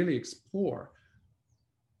out and really explore,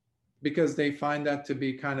 because they find that to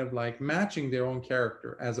be kind of like matching their own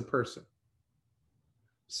character as a person.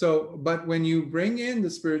 So, but when you bring in the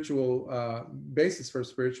spiritual basis for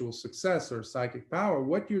spiritual success or psychic power,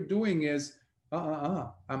 what you're doing is,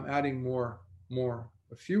 I'm adding more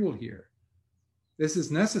fuel here. This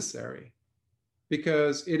is necessary,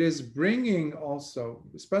 because it is bringing also,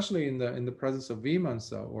 especially in the presence of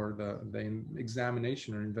Vibhaṅga, or the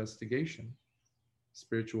examination or investigation,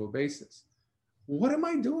 spiritual basis. What am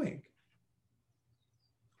I doing?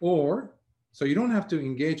 Or, so you don't have to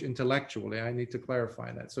engage intellectually. I need to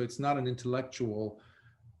clarify that. So it's not an intellectual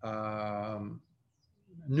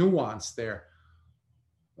nuance there.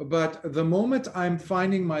 But the moment I'm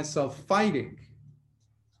finding myself fighting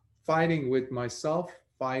with myself,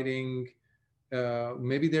 fighting,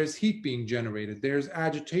 maybe there's heat being generated, there's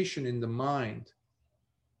agitation in the mind,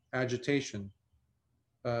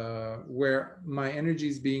 where my energy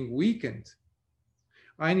is being weakened,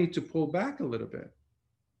 I need to pull back a little bit,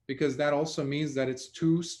 because that also means that it's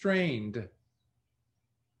too strained.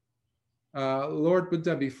 Lord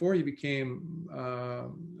Buddha, before he became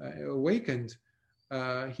awakened,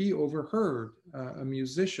 he overheard a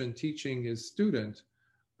musician teaching his student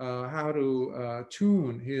how to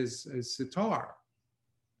tune his sitar.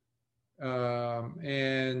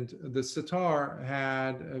 And the sitar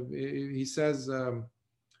had, he says,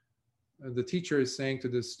 the teacher is saying to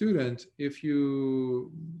the student, if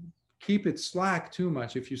you keep it slack too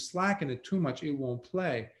much, if you slacken it too much, it won't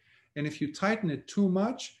play. And if you tighten it too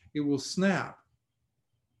much, it will snap.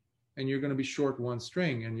 And you're going to be short one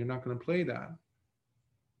string, and you're not going to play that.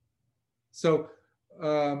 So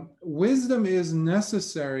wisdom is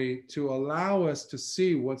necessary to allow us to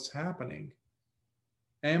see what's happening.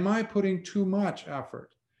 Am I putting too much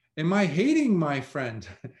effort? Am I hating my friend?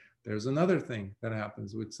 There's another thing that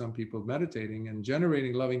happens with some people meditating and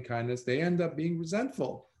generating loving kindness. They end up being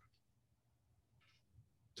resentful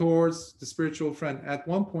towards the spiritual friend at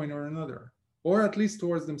one point or another, or at least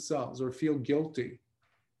towards themselves, or feel guilty.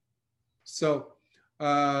 So,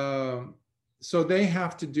 so they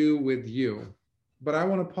have to do with you. But I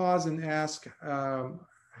want to pause and ask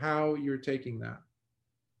how you're taking that,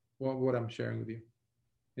 what I'm sharing with you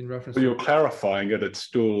in reference well, to... You're clarifying it. I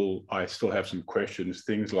still have some questions.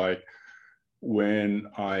 Things like, when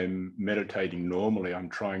I'm meditating normally, I'm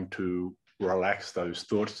trying to relax those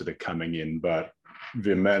thoughts that are coming in, but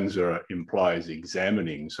Vibhaṅga implies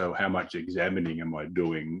examining. So how much examining am I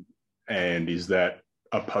doing? And is that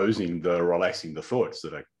opposing the relaxing the thoughts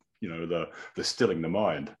that are, the stilling the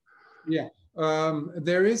mind? Yeah,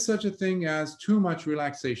 there is such a thing as too much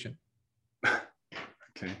relaxation.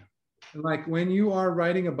 Okay. Like when you are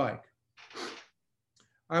riding a bike.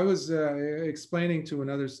 I was explaining to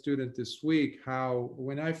another student this week how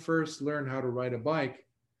when I first learned how to ride a bike,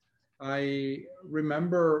 I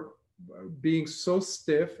remember being so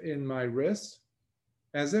stiff in my wrists,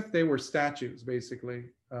 as if they were statues, basically,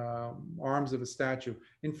 arms of a statue.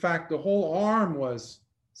 In fact, the whole arm was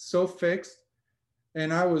so fixed,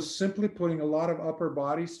 and I was simply putting a lot of upper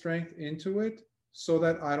body strength into it so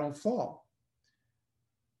that I don't fall.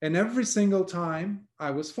 And every single time I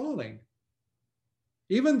was falling.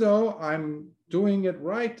 Even though I'm doing it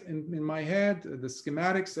right in my head, the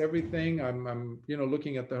schematics, everything, I'm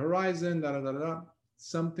looking at the horizon,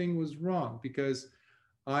 something was wrong, because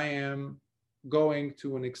I am going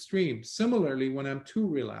to an extreme. Similarly, when I'm too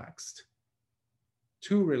relaxed,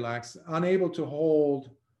 unable to hold,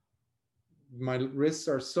 my wrists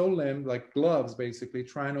are so limp, like gloves, basically,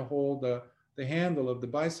 trying to hold the handle of the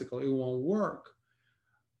bicycle, it won't work.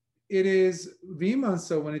 It is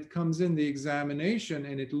Vibhaṅga when it comes in the examination,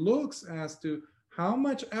 and it looks as to how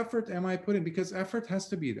much effort am I putting, because effort has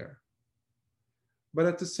to be there. But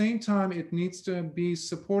at the same time, it needs to be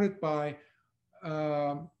supported by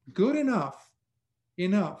good enough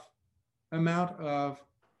amount of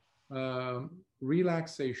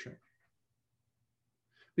relaxation.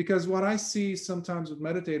 Because what I see sometimes with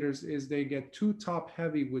meditators is they get too top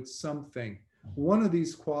heavy with something, one of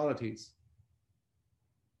these qualities.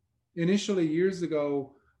 Initially, years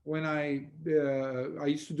ago, when I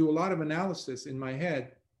used to do a lot of analysis in my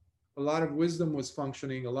head, a lot of wisdom was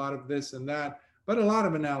functioning, a lot of this and that, but a lot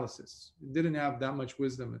of analysis. It didn't have that much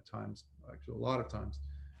wisdom at times, actually, a lot of times.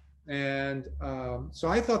 And so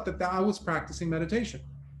I thought that I was practicing meditation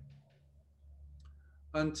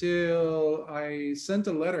until I sent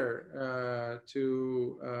a letter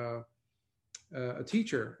to a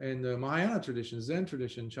teacher in the Mahayana tradition, Zen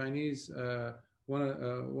tradition, Chinese, one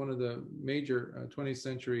of the major 20th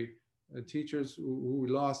century teachers who we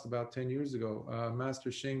lost about 10 years ago,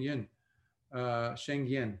 Master Sheng Yin, in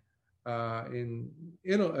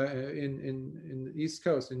the East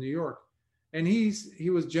Coast in New York. And he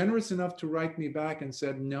was generous enough to write me back and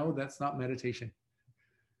said, no, that's not meditation.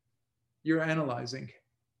 You're analyzing.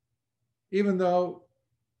 Even though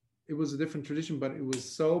it was a different tradition, but it was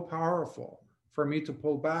so powerful for me to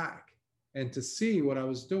pull back and to see what I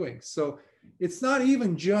was doing. So it's not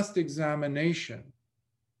even just examination.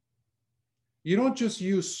 You don't just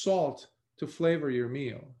use salt to flavor your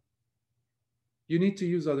meal. You need to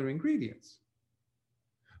use other ingredients.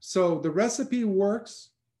 So the recipe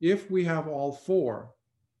works if we have all four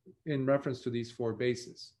in reference to these four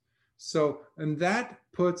bases. So, and that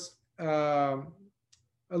puts a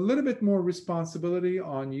little bit more responsibility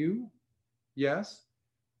on you, yes,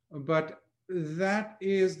 but that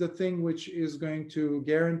is the thing which is going to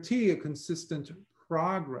guarantee a consistent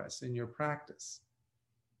progress in your practice.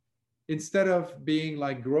 Instead of being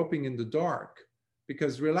like groping in the dark,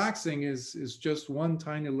 because relaxing is just one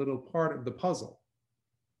tiny little part of the puzzle.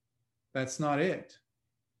 That's not it.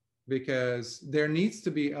 Because there needs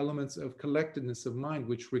to be elements of collectedness of mind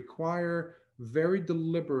which require very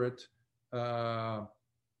deliberate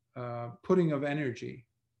putting of energy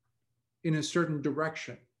in a certain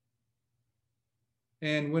direction.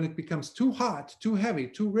 And when it becomes too hot, too heavy,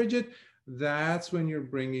 too rigid, that's when you're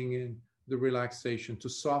bringing in the relaxation to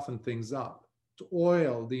soften things up, to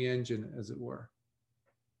oil the engine, as it were.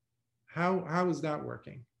 How is that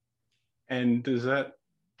working? And does that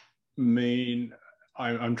mean,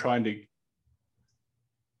 I'm trying to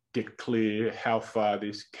get clear how far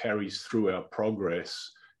this carries through our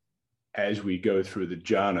progress as we go through the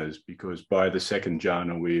jhanas, because by the second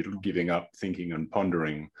jhana, we're giving up thinking and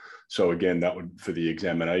pondering. So again, that would, for the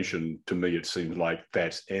examination, to me, it seems like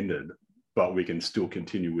that's ended, but we can still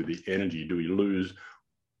continue with the energy. Do we lose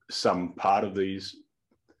some part of these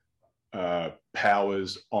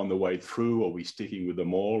powers on the way through? Are we sticking with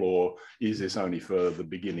them all? Or is this only for the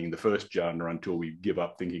beginning, the first jhana, until we give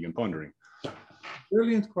up thinking and pondering?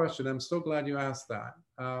 Brilliant question. I'm so glad you asked that,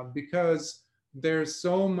 because there's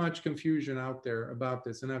so much confusion out there about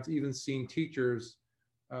this. And I've even seen teachers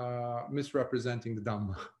misrepresenting the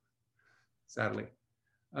Dhamma, sadly.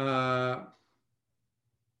 The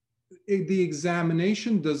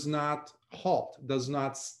examination does not halt, does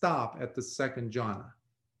not stop at the second jhana.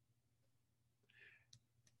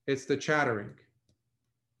 It's the chattering.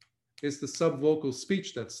 It's the subvocal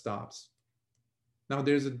speech that stops. Now,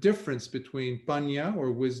 there's a difference between panya,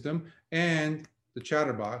 or wisdom, and the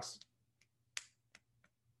chatterbox.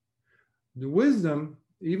 The wisdom,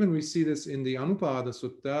 even we see this in the Pāda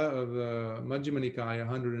Sutta of Majjhima Nikāya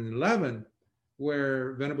 111,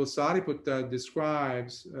 where Venerable Sariputta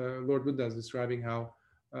describes, Lord Buddha is describing how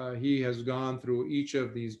he has gone through each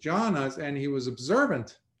of these jhanas, and he was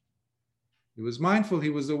observant. He was mindful, he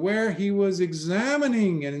was aware, he was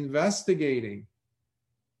examining and investigating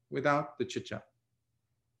without the chit-chat.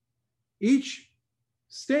 Each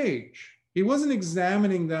stage, he wasn't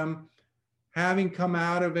examining them, having come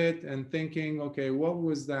out of it and thinking, okay, what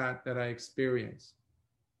was that I experienced?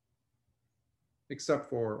 Except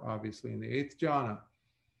for, obviously, in the 8th jhana.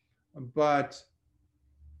 But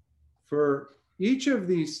for each of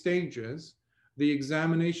these stages, the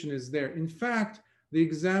examination is there. In fact, the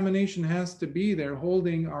examination has to be there,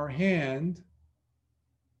 holding our hand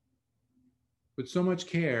with so much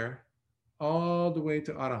care all the way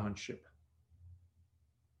to arahantship.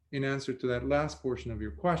 In answer to that last portion of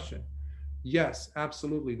your question, yes,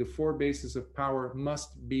 absolutely, the four bases of power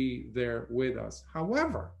must be there with us.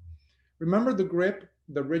 However, remember the grip,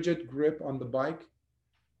 the rigid grip on the bike?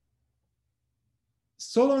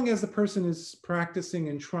 So long as the person is practicing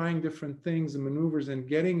and trying different things and maneuvers and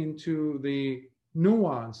getting into the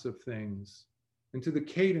nuance of things, into the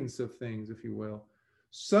cadence of things, if you will,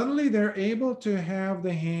 suddenly they're able to have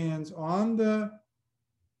the hands on the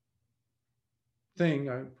thing,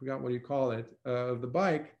 I forgot what you call it, the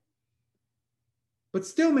bike, but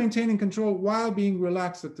still maintaining control while being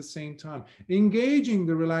relaxed at the same time, engaging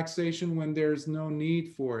the relaxation when there's no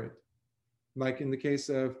need for it. Like in the case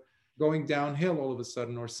of going downhill all of a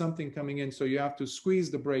sudden, or something coming in, so you have to squeeze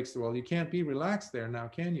the brakes. Well, you can't be relaxed there now,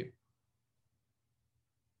 can you?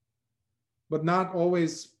 But not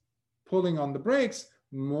always pulling on the brakes.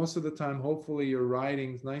 Most of the time, hopefully you're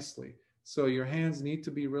riding nicely. So your hands need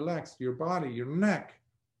to be relaxed, your body, your neck.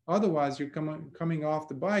 Otherwise, you're coming off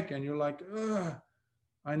the bike and you're like, ugh,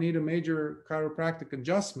 I need a major chiropractic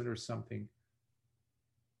adjustment or something.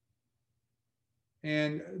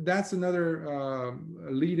 And that's another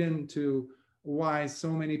lead in to why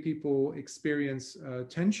so many people experience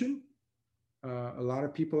tension. A lot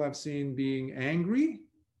of people I've seen being angry,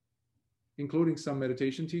 including some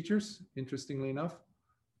meditation teachers, interestingly enough.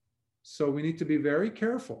 So we need to be very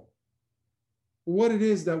careful what it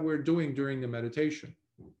is that we're doing during the meditation.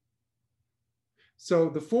 So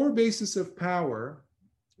the 4 bases of power,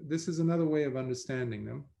 this is another way of understanding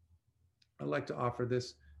them. I'd like to offer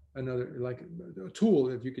this another, like a tool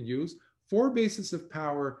that you could use. 4 bases of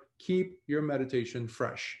power keep your meditation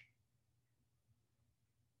fresh.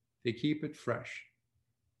 They keep it fresh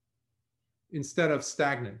instead of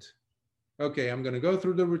stagnant. Okay, I'm going to go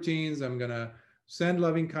through the routines. I'm going to send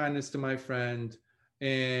loving kindness to my friend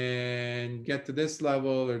and get to this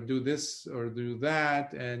level, or do this or do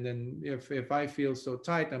that. And then if I feel so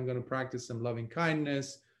tight, I'm going to practice some loving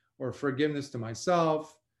kindness or forgiveness to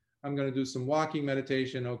myself. I'm going to do some walking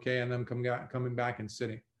meditation. Okay, and then coming back and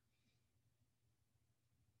sitting.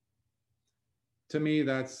 To me,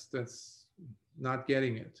 that's not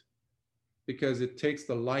getting it, because it takes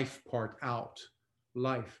the life part out.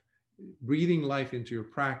 Life, breathing life into your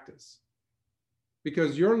practice.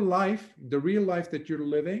 Because your life, the real life that you're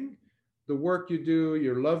living, the work you do,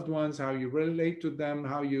 your loved ones, how you relate to them,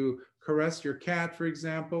 how you caress your cat, for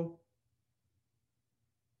example,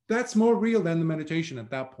 that's more real than the meditation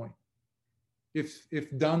at that point, if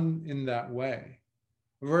done in that way,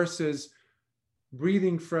 versus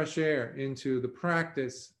breathing fresh air into the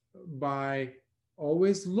practice by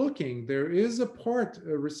always looking. There is a part,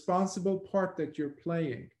 a responsible part that you're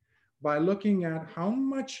playing, by looking at how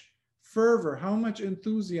much fervor, how much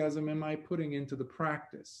enthusiasm am I putting into the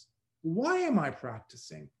practice? Why am I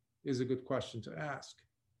practicing is a good question to ask.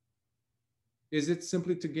 Is it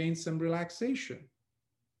simply to gain some relaxation?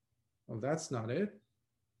 Well, that's not it.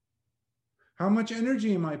 How much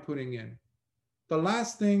energy am I putting in? The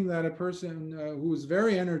last thing that a person who is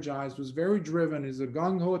very energized, who's very driven, is a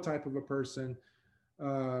gung-ho type of a person,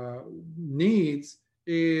 needs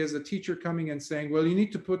is a teacher coming and saying, well, you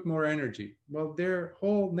need to put more energy. Well, their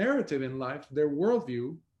whole narrative in life, their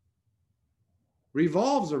worldview,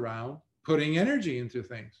 revolves around putting energy into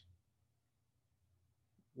things.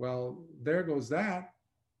 Well, there goes that.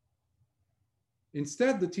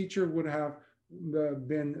 Instead, the teacher would have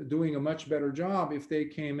been doing a much better job if they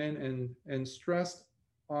came in and stressed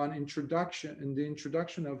on introduction, and the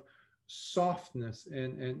introduction of softness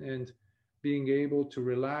and being able to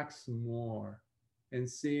relax more, and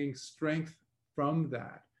seeing strength from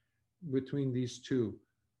that between these two,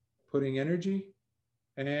 putting energy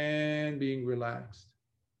and being relaxed.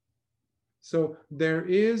 So there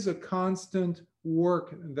is a constant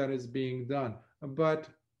work that is being done, but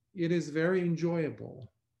it is very enjoyable.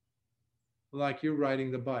 Like you're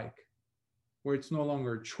riding the bike, where it's no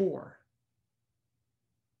longer a chore.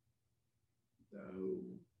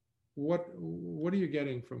 What are you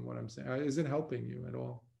getting from what I'm saying? Is it helping you at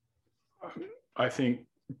all? I think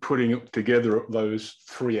putting together those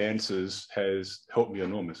 3 answers has helped me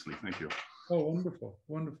enormously. Thank you. Oh, wonderful,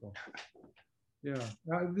 wonderful. Yeah,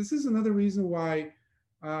 this is another reason why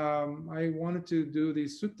I wanted to do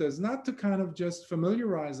these suttas, not to kind of just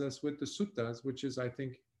familiarize us with the suttas, which is, I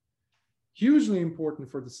think, hugely important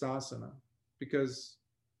for the sasana, because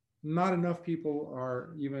not enough people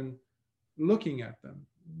are even looking at them.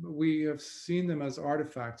 We have seen them as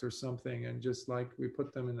artifacts or something, and just like we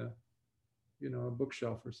put them in a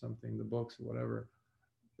bookshelf or something, the books or whatever,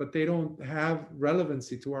 but they don't have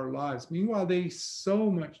relevancy to our lives. Meanwhile, they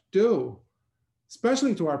so much do,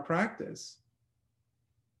 especially to our practice.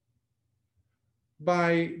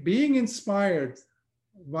 By being inspired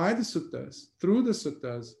by the suttas, through the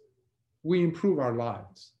suttas, we improve our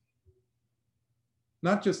lives.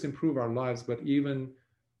 Not just improve our lives, but even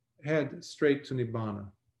head straight to Nibbana.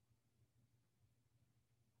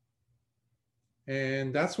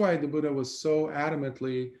 And that's why the Buddha was so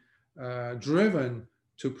adamantly driven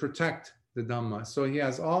to protect the Dhamma. So he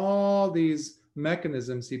has all these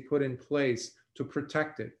mechanisms he put in place to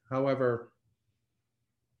protect it. However,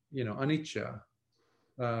 anicca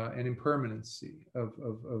and impermanency,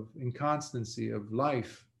 of inconstancy of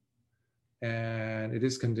life, and it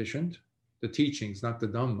is conditioned, the teachings, not the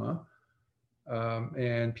Dhamma,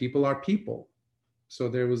 and people are people. So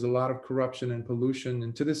there was a lot of corruption and pollution,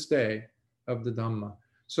 and to this day, of the Dhamma.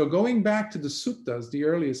 So going back to the Suttas, the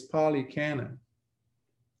earliest Pali canon,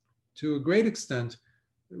 to a great extent,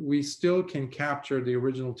 we still can capture the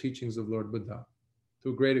original teachings of Lord Buddha, to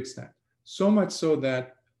a great extent. So much so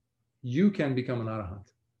that you can become an arahant.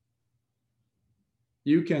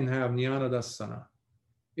 You can have jnana dassana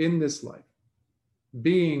in this life,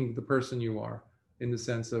 being the person you are, in the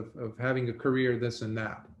sense of having a career, this and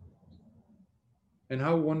that. And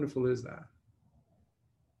how wonderful is that?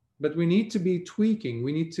 But we need to be tweaking.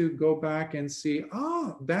 We need to go back and see,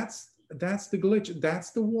 that's the glitch.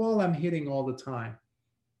 That's the wall I'm hitting all the time.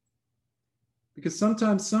 Because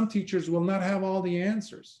sometimes some teachers will not have all the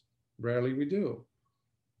answers. Rarely we do.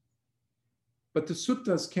 But the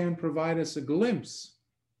suttas can provide us a glimpse.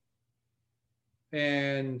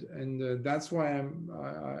 And that's why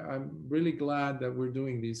I'm really glad that we're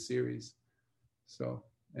doing these series. So,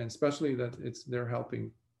 and especially that they're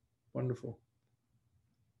helping. Wonderful.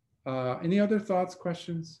 Any other thoughts,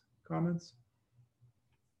 questions, comments?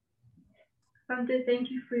 Bhante, thank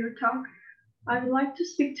you for your talk. I would like to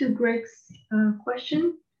speak to Greg's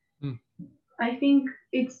question. I think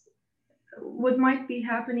what might be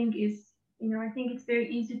happening is, I think it's very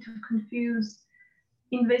easy to confuse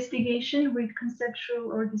investigation with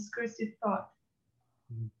conceptual or discursive thought.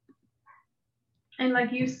 And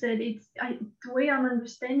like you said, the way I'm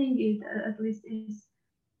understanding it, at least, is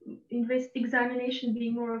examination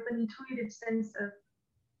being more of an intuitive sense of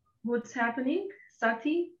what's happening,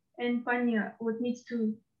 sati, and panya, what needs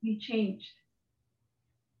to be changed.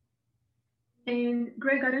 And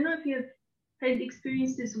Greg, I don't know if you have had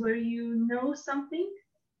experiences where you know something,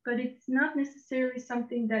 but it's not necessarily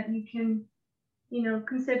something that you can,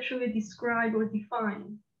 conceptually describe or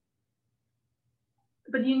define.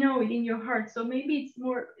 But you know it in your heart. So maybe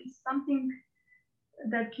it's something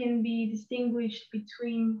that can be distinguished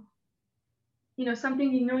between,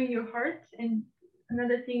 something you know in your heart and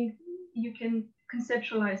another thing you can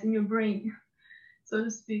conceptualize in your brain, so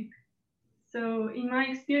to speak. So in my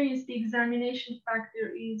experience, the examination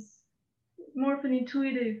factor is more of an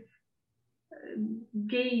intuitive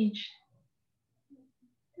gauge,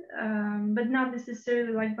 but not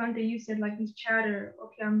necessarily like Bhante, you said, like this chatter.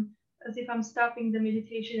 Okay, as if I'm stopping the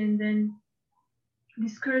meditation and then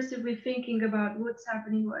discursively thinking about what's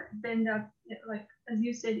happening. Then that, like as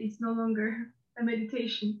you said, it's no longer a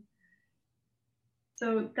meditation.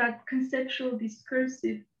 So that conceptual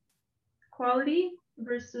discursive quality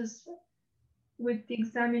versus with the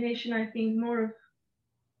examination, I think more of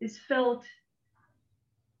this felt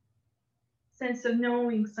sense of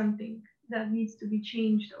knowing something that needs to be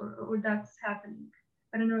changed or that's happening.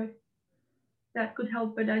 I don't know if that could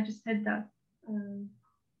help, but I just had that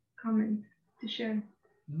comment to share.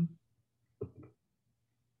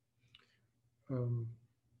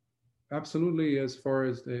 Absolutely. As far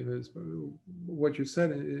as what you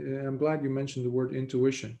said, I'm glad you mentioned the word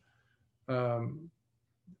intuition.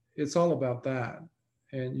 It's all about that.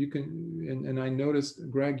 And you can, and I noticed,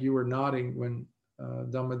 Greg, you were nodding when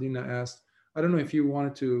Dhammadina asked. I don't know if you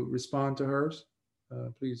wanted to respond to hers,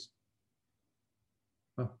 please.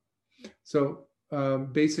 So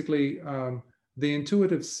basically, the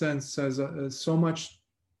intuitive sense says so much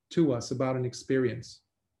to us about an experience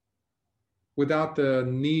without the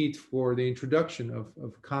need for the introduction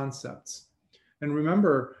of concepts. And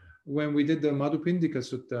remember, when we did the Madhupindika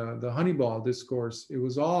Sutta, the Honeyball discourse, it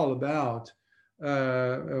was all about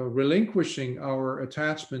relinquishing our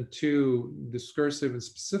attachment to discursive and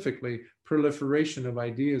specifically proliferation of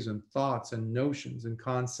ideas and thoughts and notions and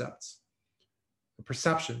concepts,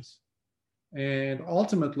 perceptions. And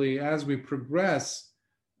ultimately, as we progress,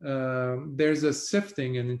 there's a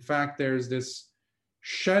sifting, and in fact, there's this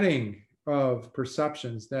shedding of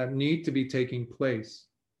perceptions that need to be taking place.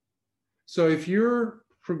 So if you're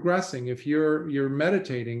progressing, if you're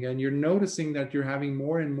meditating and you're noticing that you're having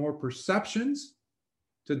more and more perceptions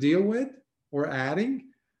to deal with or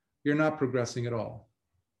adding, you're not progressing at all.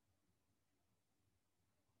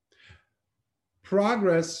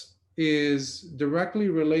 Progress is directly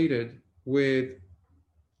related with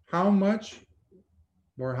how much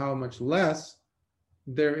or how much less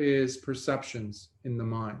there is perceptions in the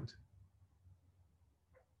mind.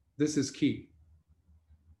 This is key.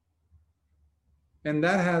 And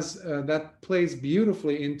that plays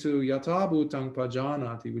beautifully into yatha bhutang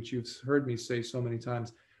pajanati, which you've heard me say so many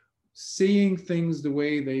times. seeing things the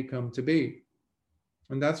way they come to be.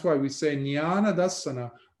 And that's why we say jnana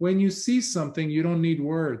dassana. When you see something, you don't need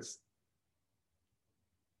words.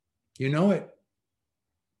 You know it.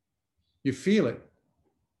 You feel it.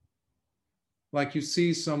 Like you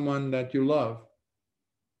see someone that you love,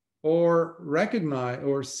 or recognize,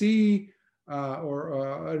 or see,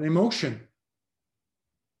 or an emotion,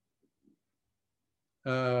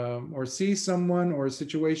 or see someone or a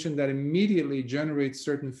situation that immediately generates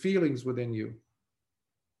certain feelings within you,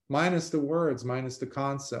 minus the words, minus the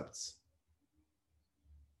concepts.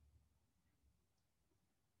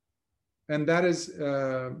 And that is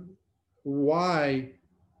why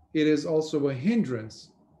it is also a hindrance.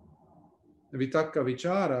 Vitakka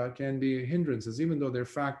vichara can be hindrances, even though they're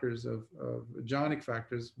factors of jhanic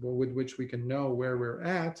factors with which we can know where we're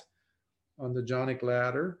at on the jhanic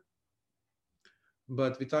ladder.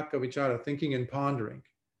 But vitakka vichara, thinking and pondering,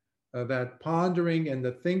 that pondering and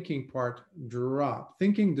the thinking part drop.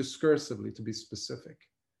 Thinking discursively, to be specific,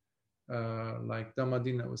 like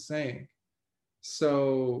Dhammadina was saying.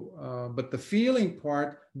 So, but the feeling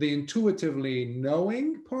part, the intuitively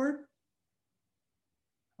knowing part,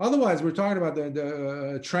 otherwise, we're talking about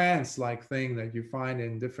the trance-like thing that you find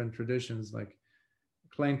in different traditions, like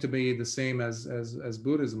claim to be the same as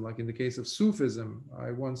Buddhism. Like in the case of Sufism,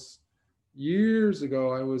 years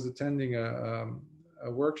ago, I was attending a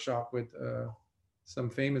workshop with some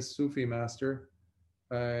famous Sufi master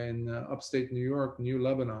in upstate New York, New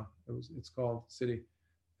Lebanon. It's called city,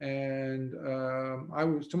 and I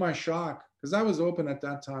was, to my shock, because I was open at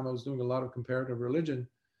that time. I was doing a lot of comparative religion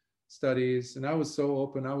studies, and I was so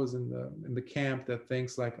open. I was in the camp that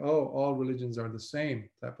thinks like, oh, all religions are the same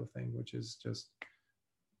type of thing, which is just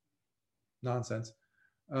nonsense.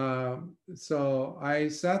 So I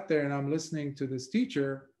sat there and I'm listening to this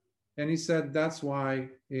teacher, and he said that's why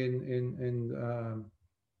in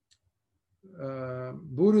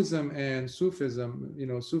Buddhism and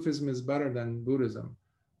Sufism, Sufism is better than Buddhism,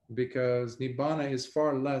 because Nibbana is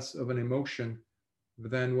far less of an emotion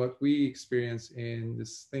than what we experience in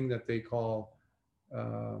this thing that they call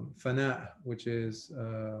fana, which is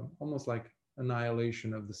almost like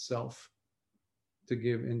annihilation of the self to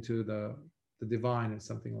give into the divine, and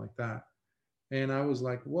something like that. And I was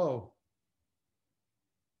like, whoa.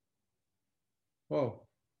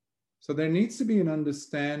 So there needs to be an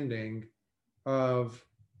understanding of,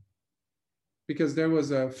 because there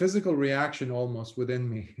was a physical reaction almost within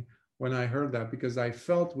me when I heard that, because I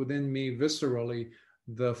felt within me viscerally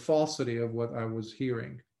the falsity of what I was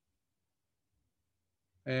hearing.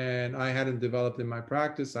 And I hadn't developed in my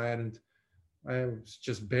practice. I was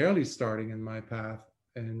just barely starting in my path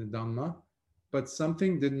in the Dhamma, but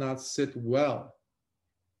something did not sit well.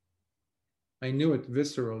 I knew it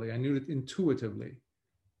viscerally. I knew it intuitively.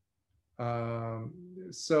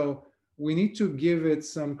 So we need to give it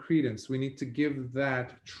some credence. We need to give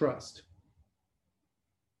that trust.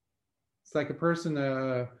 It's like a person,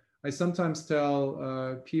 I sometimes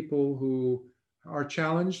tell people who are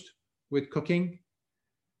challenged with cooking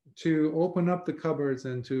to open up the cupboards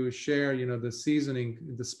and to share, the seasoning,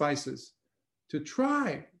 the spices, to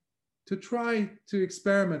try to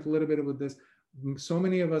experiment a little bit with this. So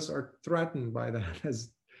many of us are threatened by that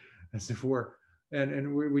as if we're,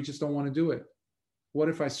 and we just don't want to do it. What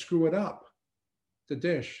if I screw it up, the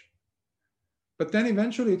dish? But then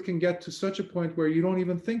eventually it can get to such a point where you don't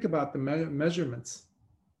even think about the measurements,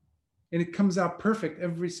 and it comes out perfect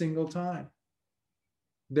every single time.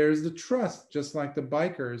 There's the trust, just like the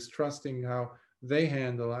biker is trusting how they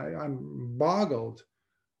handle. I'm boggled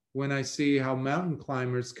when I see how mountain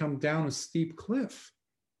climbers come down a steep cliff,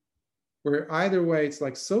 where either way it's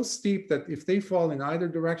like so steep that if they fall in either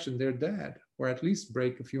direction, they're dead, or at least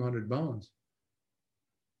break a few hundred bones.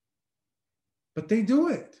 But they do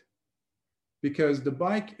it because the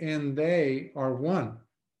bike and they are one.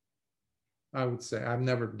 I would say I've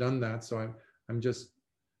never done that, so I'm just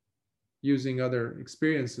using other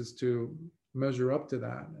experiences to measure up to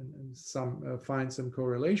that and find some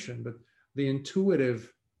correlation. But the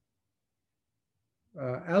intuitive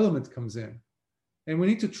element comes in, and we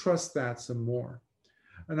need to trust that some more.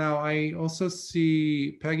 And now I also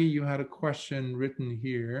see, Peggy, you had a question written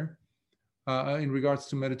here in regards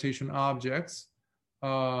to meditation objects.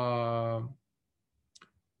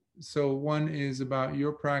 So one is about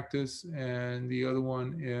your practice, and the other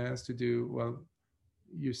one has to do, well,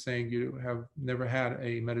 you're saying you have never had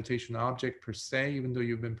a meditation object per se, even though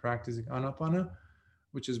you've been practicing Anapana,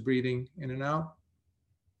 which is breathing in and out,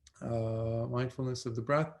 mindfulness of the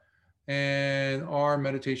breath. And are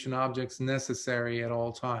meditation objects necessary at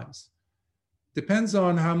all times? Depends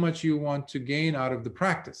on how much you want to gain out of the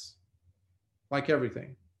practice, like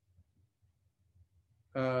everything.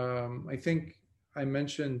 I think I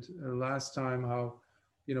mentioned last time how,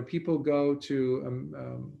 people go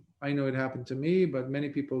to, I know it happened to me, but many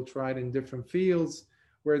people tried in different fields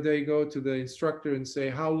where they go to the instructor and say,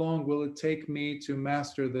 how long will it take me to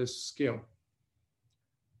master this skill?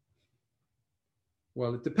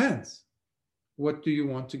 Well, it depends. What do you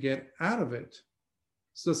want to get out of it?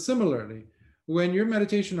 So similarly, when your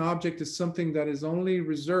meditation object is something that is only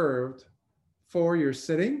reserved for your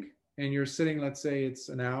sitting, and you're sitting, let's say it's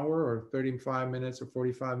an hour or 35 minutes or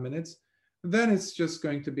 45 minutes, then it's just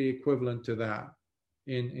going to be equivalent to that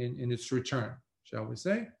in its return, shall we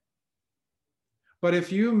say. But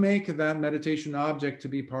if you make that meditation object to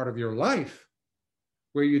be part of your life,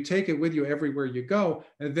 where you take it with you everywhere you go,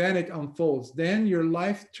 and then it unfolds, then your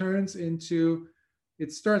life turns into,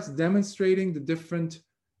 it starts demonstrating the different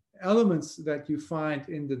elements that you find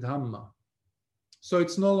in the Dhamma. So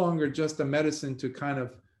it's no longer just a medicine to kind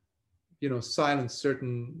of, silence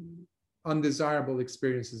certain undesirable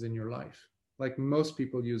experiences in your life, like most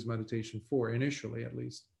people use meditation for, initially at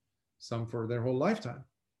least, some for their whole lifetime.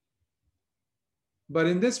 But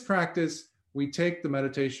in this practice, we take the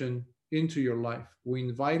meditation into your life. We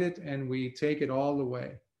invite it and we take it all the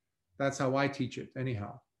way. That's how I teach it,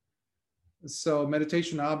 anyhow. So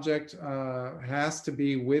meditation object has to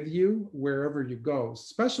be with you wherever you go,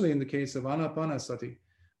 especially in the case of anapanasati,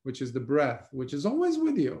 which is the breath, which is always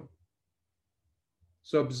with you.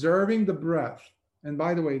 So observing the breath, and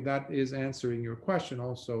by the way, that is answering your question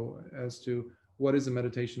also as to what is a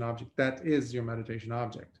meditation object. That is your meditation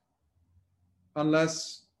object.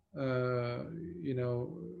 Unless,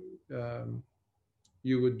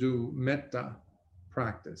 you would do metta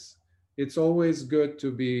practice. It's always good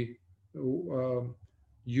to be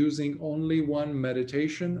using only one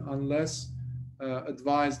meditation unless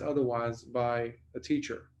advised otherwise by a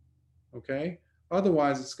teacher, okay?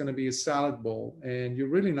 Otherwise, it's going to be a salad bowl and you're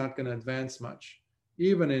really not going to advance much,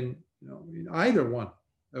 even in either one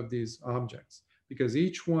of these objects, because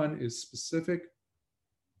each one is specific,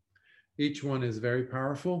 each one is very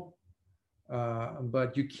powerful,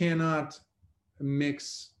 but you cannot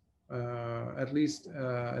mix, at least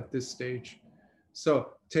at this stage.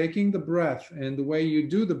 So taking the breath, and the way you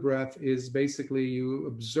do the breath is basically you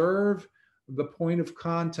observe the point of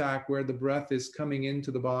contact where the breath is coming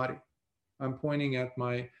into the body. I'm pointing at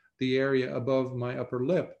the area above my upper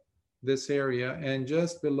lip, this area, and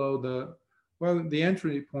just below the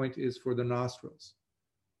entry point is for the nostrils.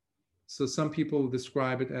 So some people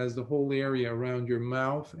describe it as the whole area around your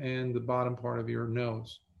mouth and the bottom part of your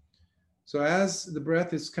nose. So as the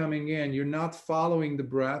breath is coming in, you're not following the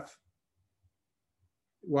breath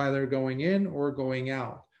while they're going in or going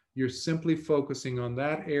out. You're simply focusing on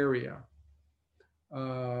that area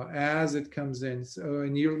as it comes in. So,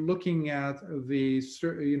 and you're looking at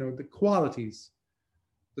the qualities,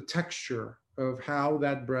 the texture of how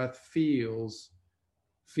that breath feels.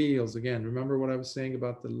 Again, remember what I was saying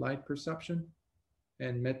about the light perception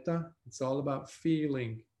and metta? It's all about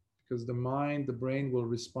feeling, because the brain will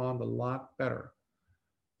respond a lot better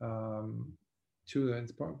to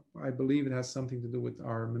that. I believe it has something to do with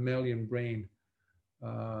our mammalian brain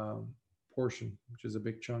portion, which is a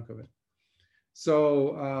big chunk of it.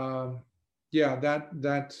 So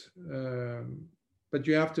but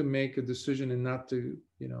you have to make a decision and not to,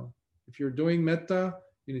 if you're doing metta,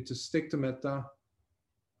 you need to stick to metta.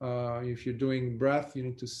 If you're doing breath, you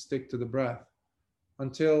need to stick to the breath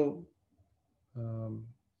until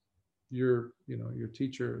your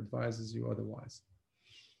teacher advises you otherwise.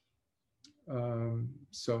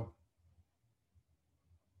 So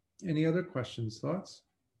any other questions, thoughts?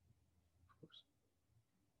 Of course.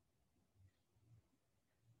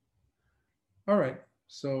 All right,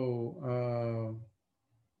 so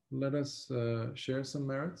let us share some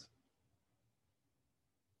merits.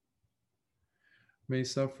 May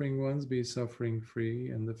suffering ones be suffering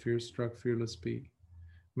free, and the fear-struck fearless be.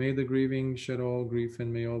 May the grieving shed all grief,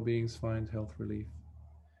 and may all beings find health relief.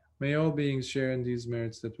 May all beings share in these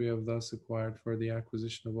merits that we have thus acquired for the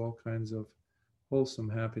acquisition of all kinds of wholesome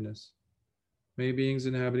happiness. May beings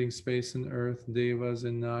inhabiting space and earth, devas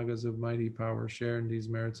and nagas of mighty power, share in these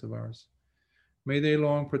merits of ours. May they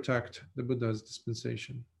long protect the Buddha's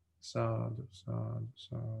dispensation. Sadhu, sadhu,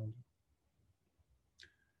 sadhu.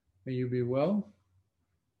 May you be well.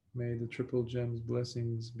 May the Triple Gems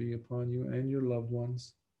blessings be upon you and your loved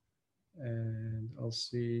ones. And I'll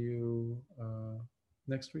see you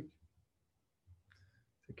next week.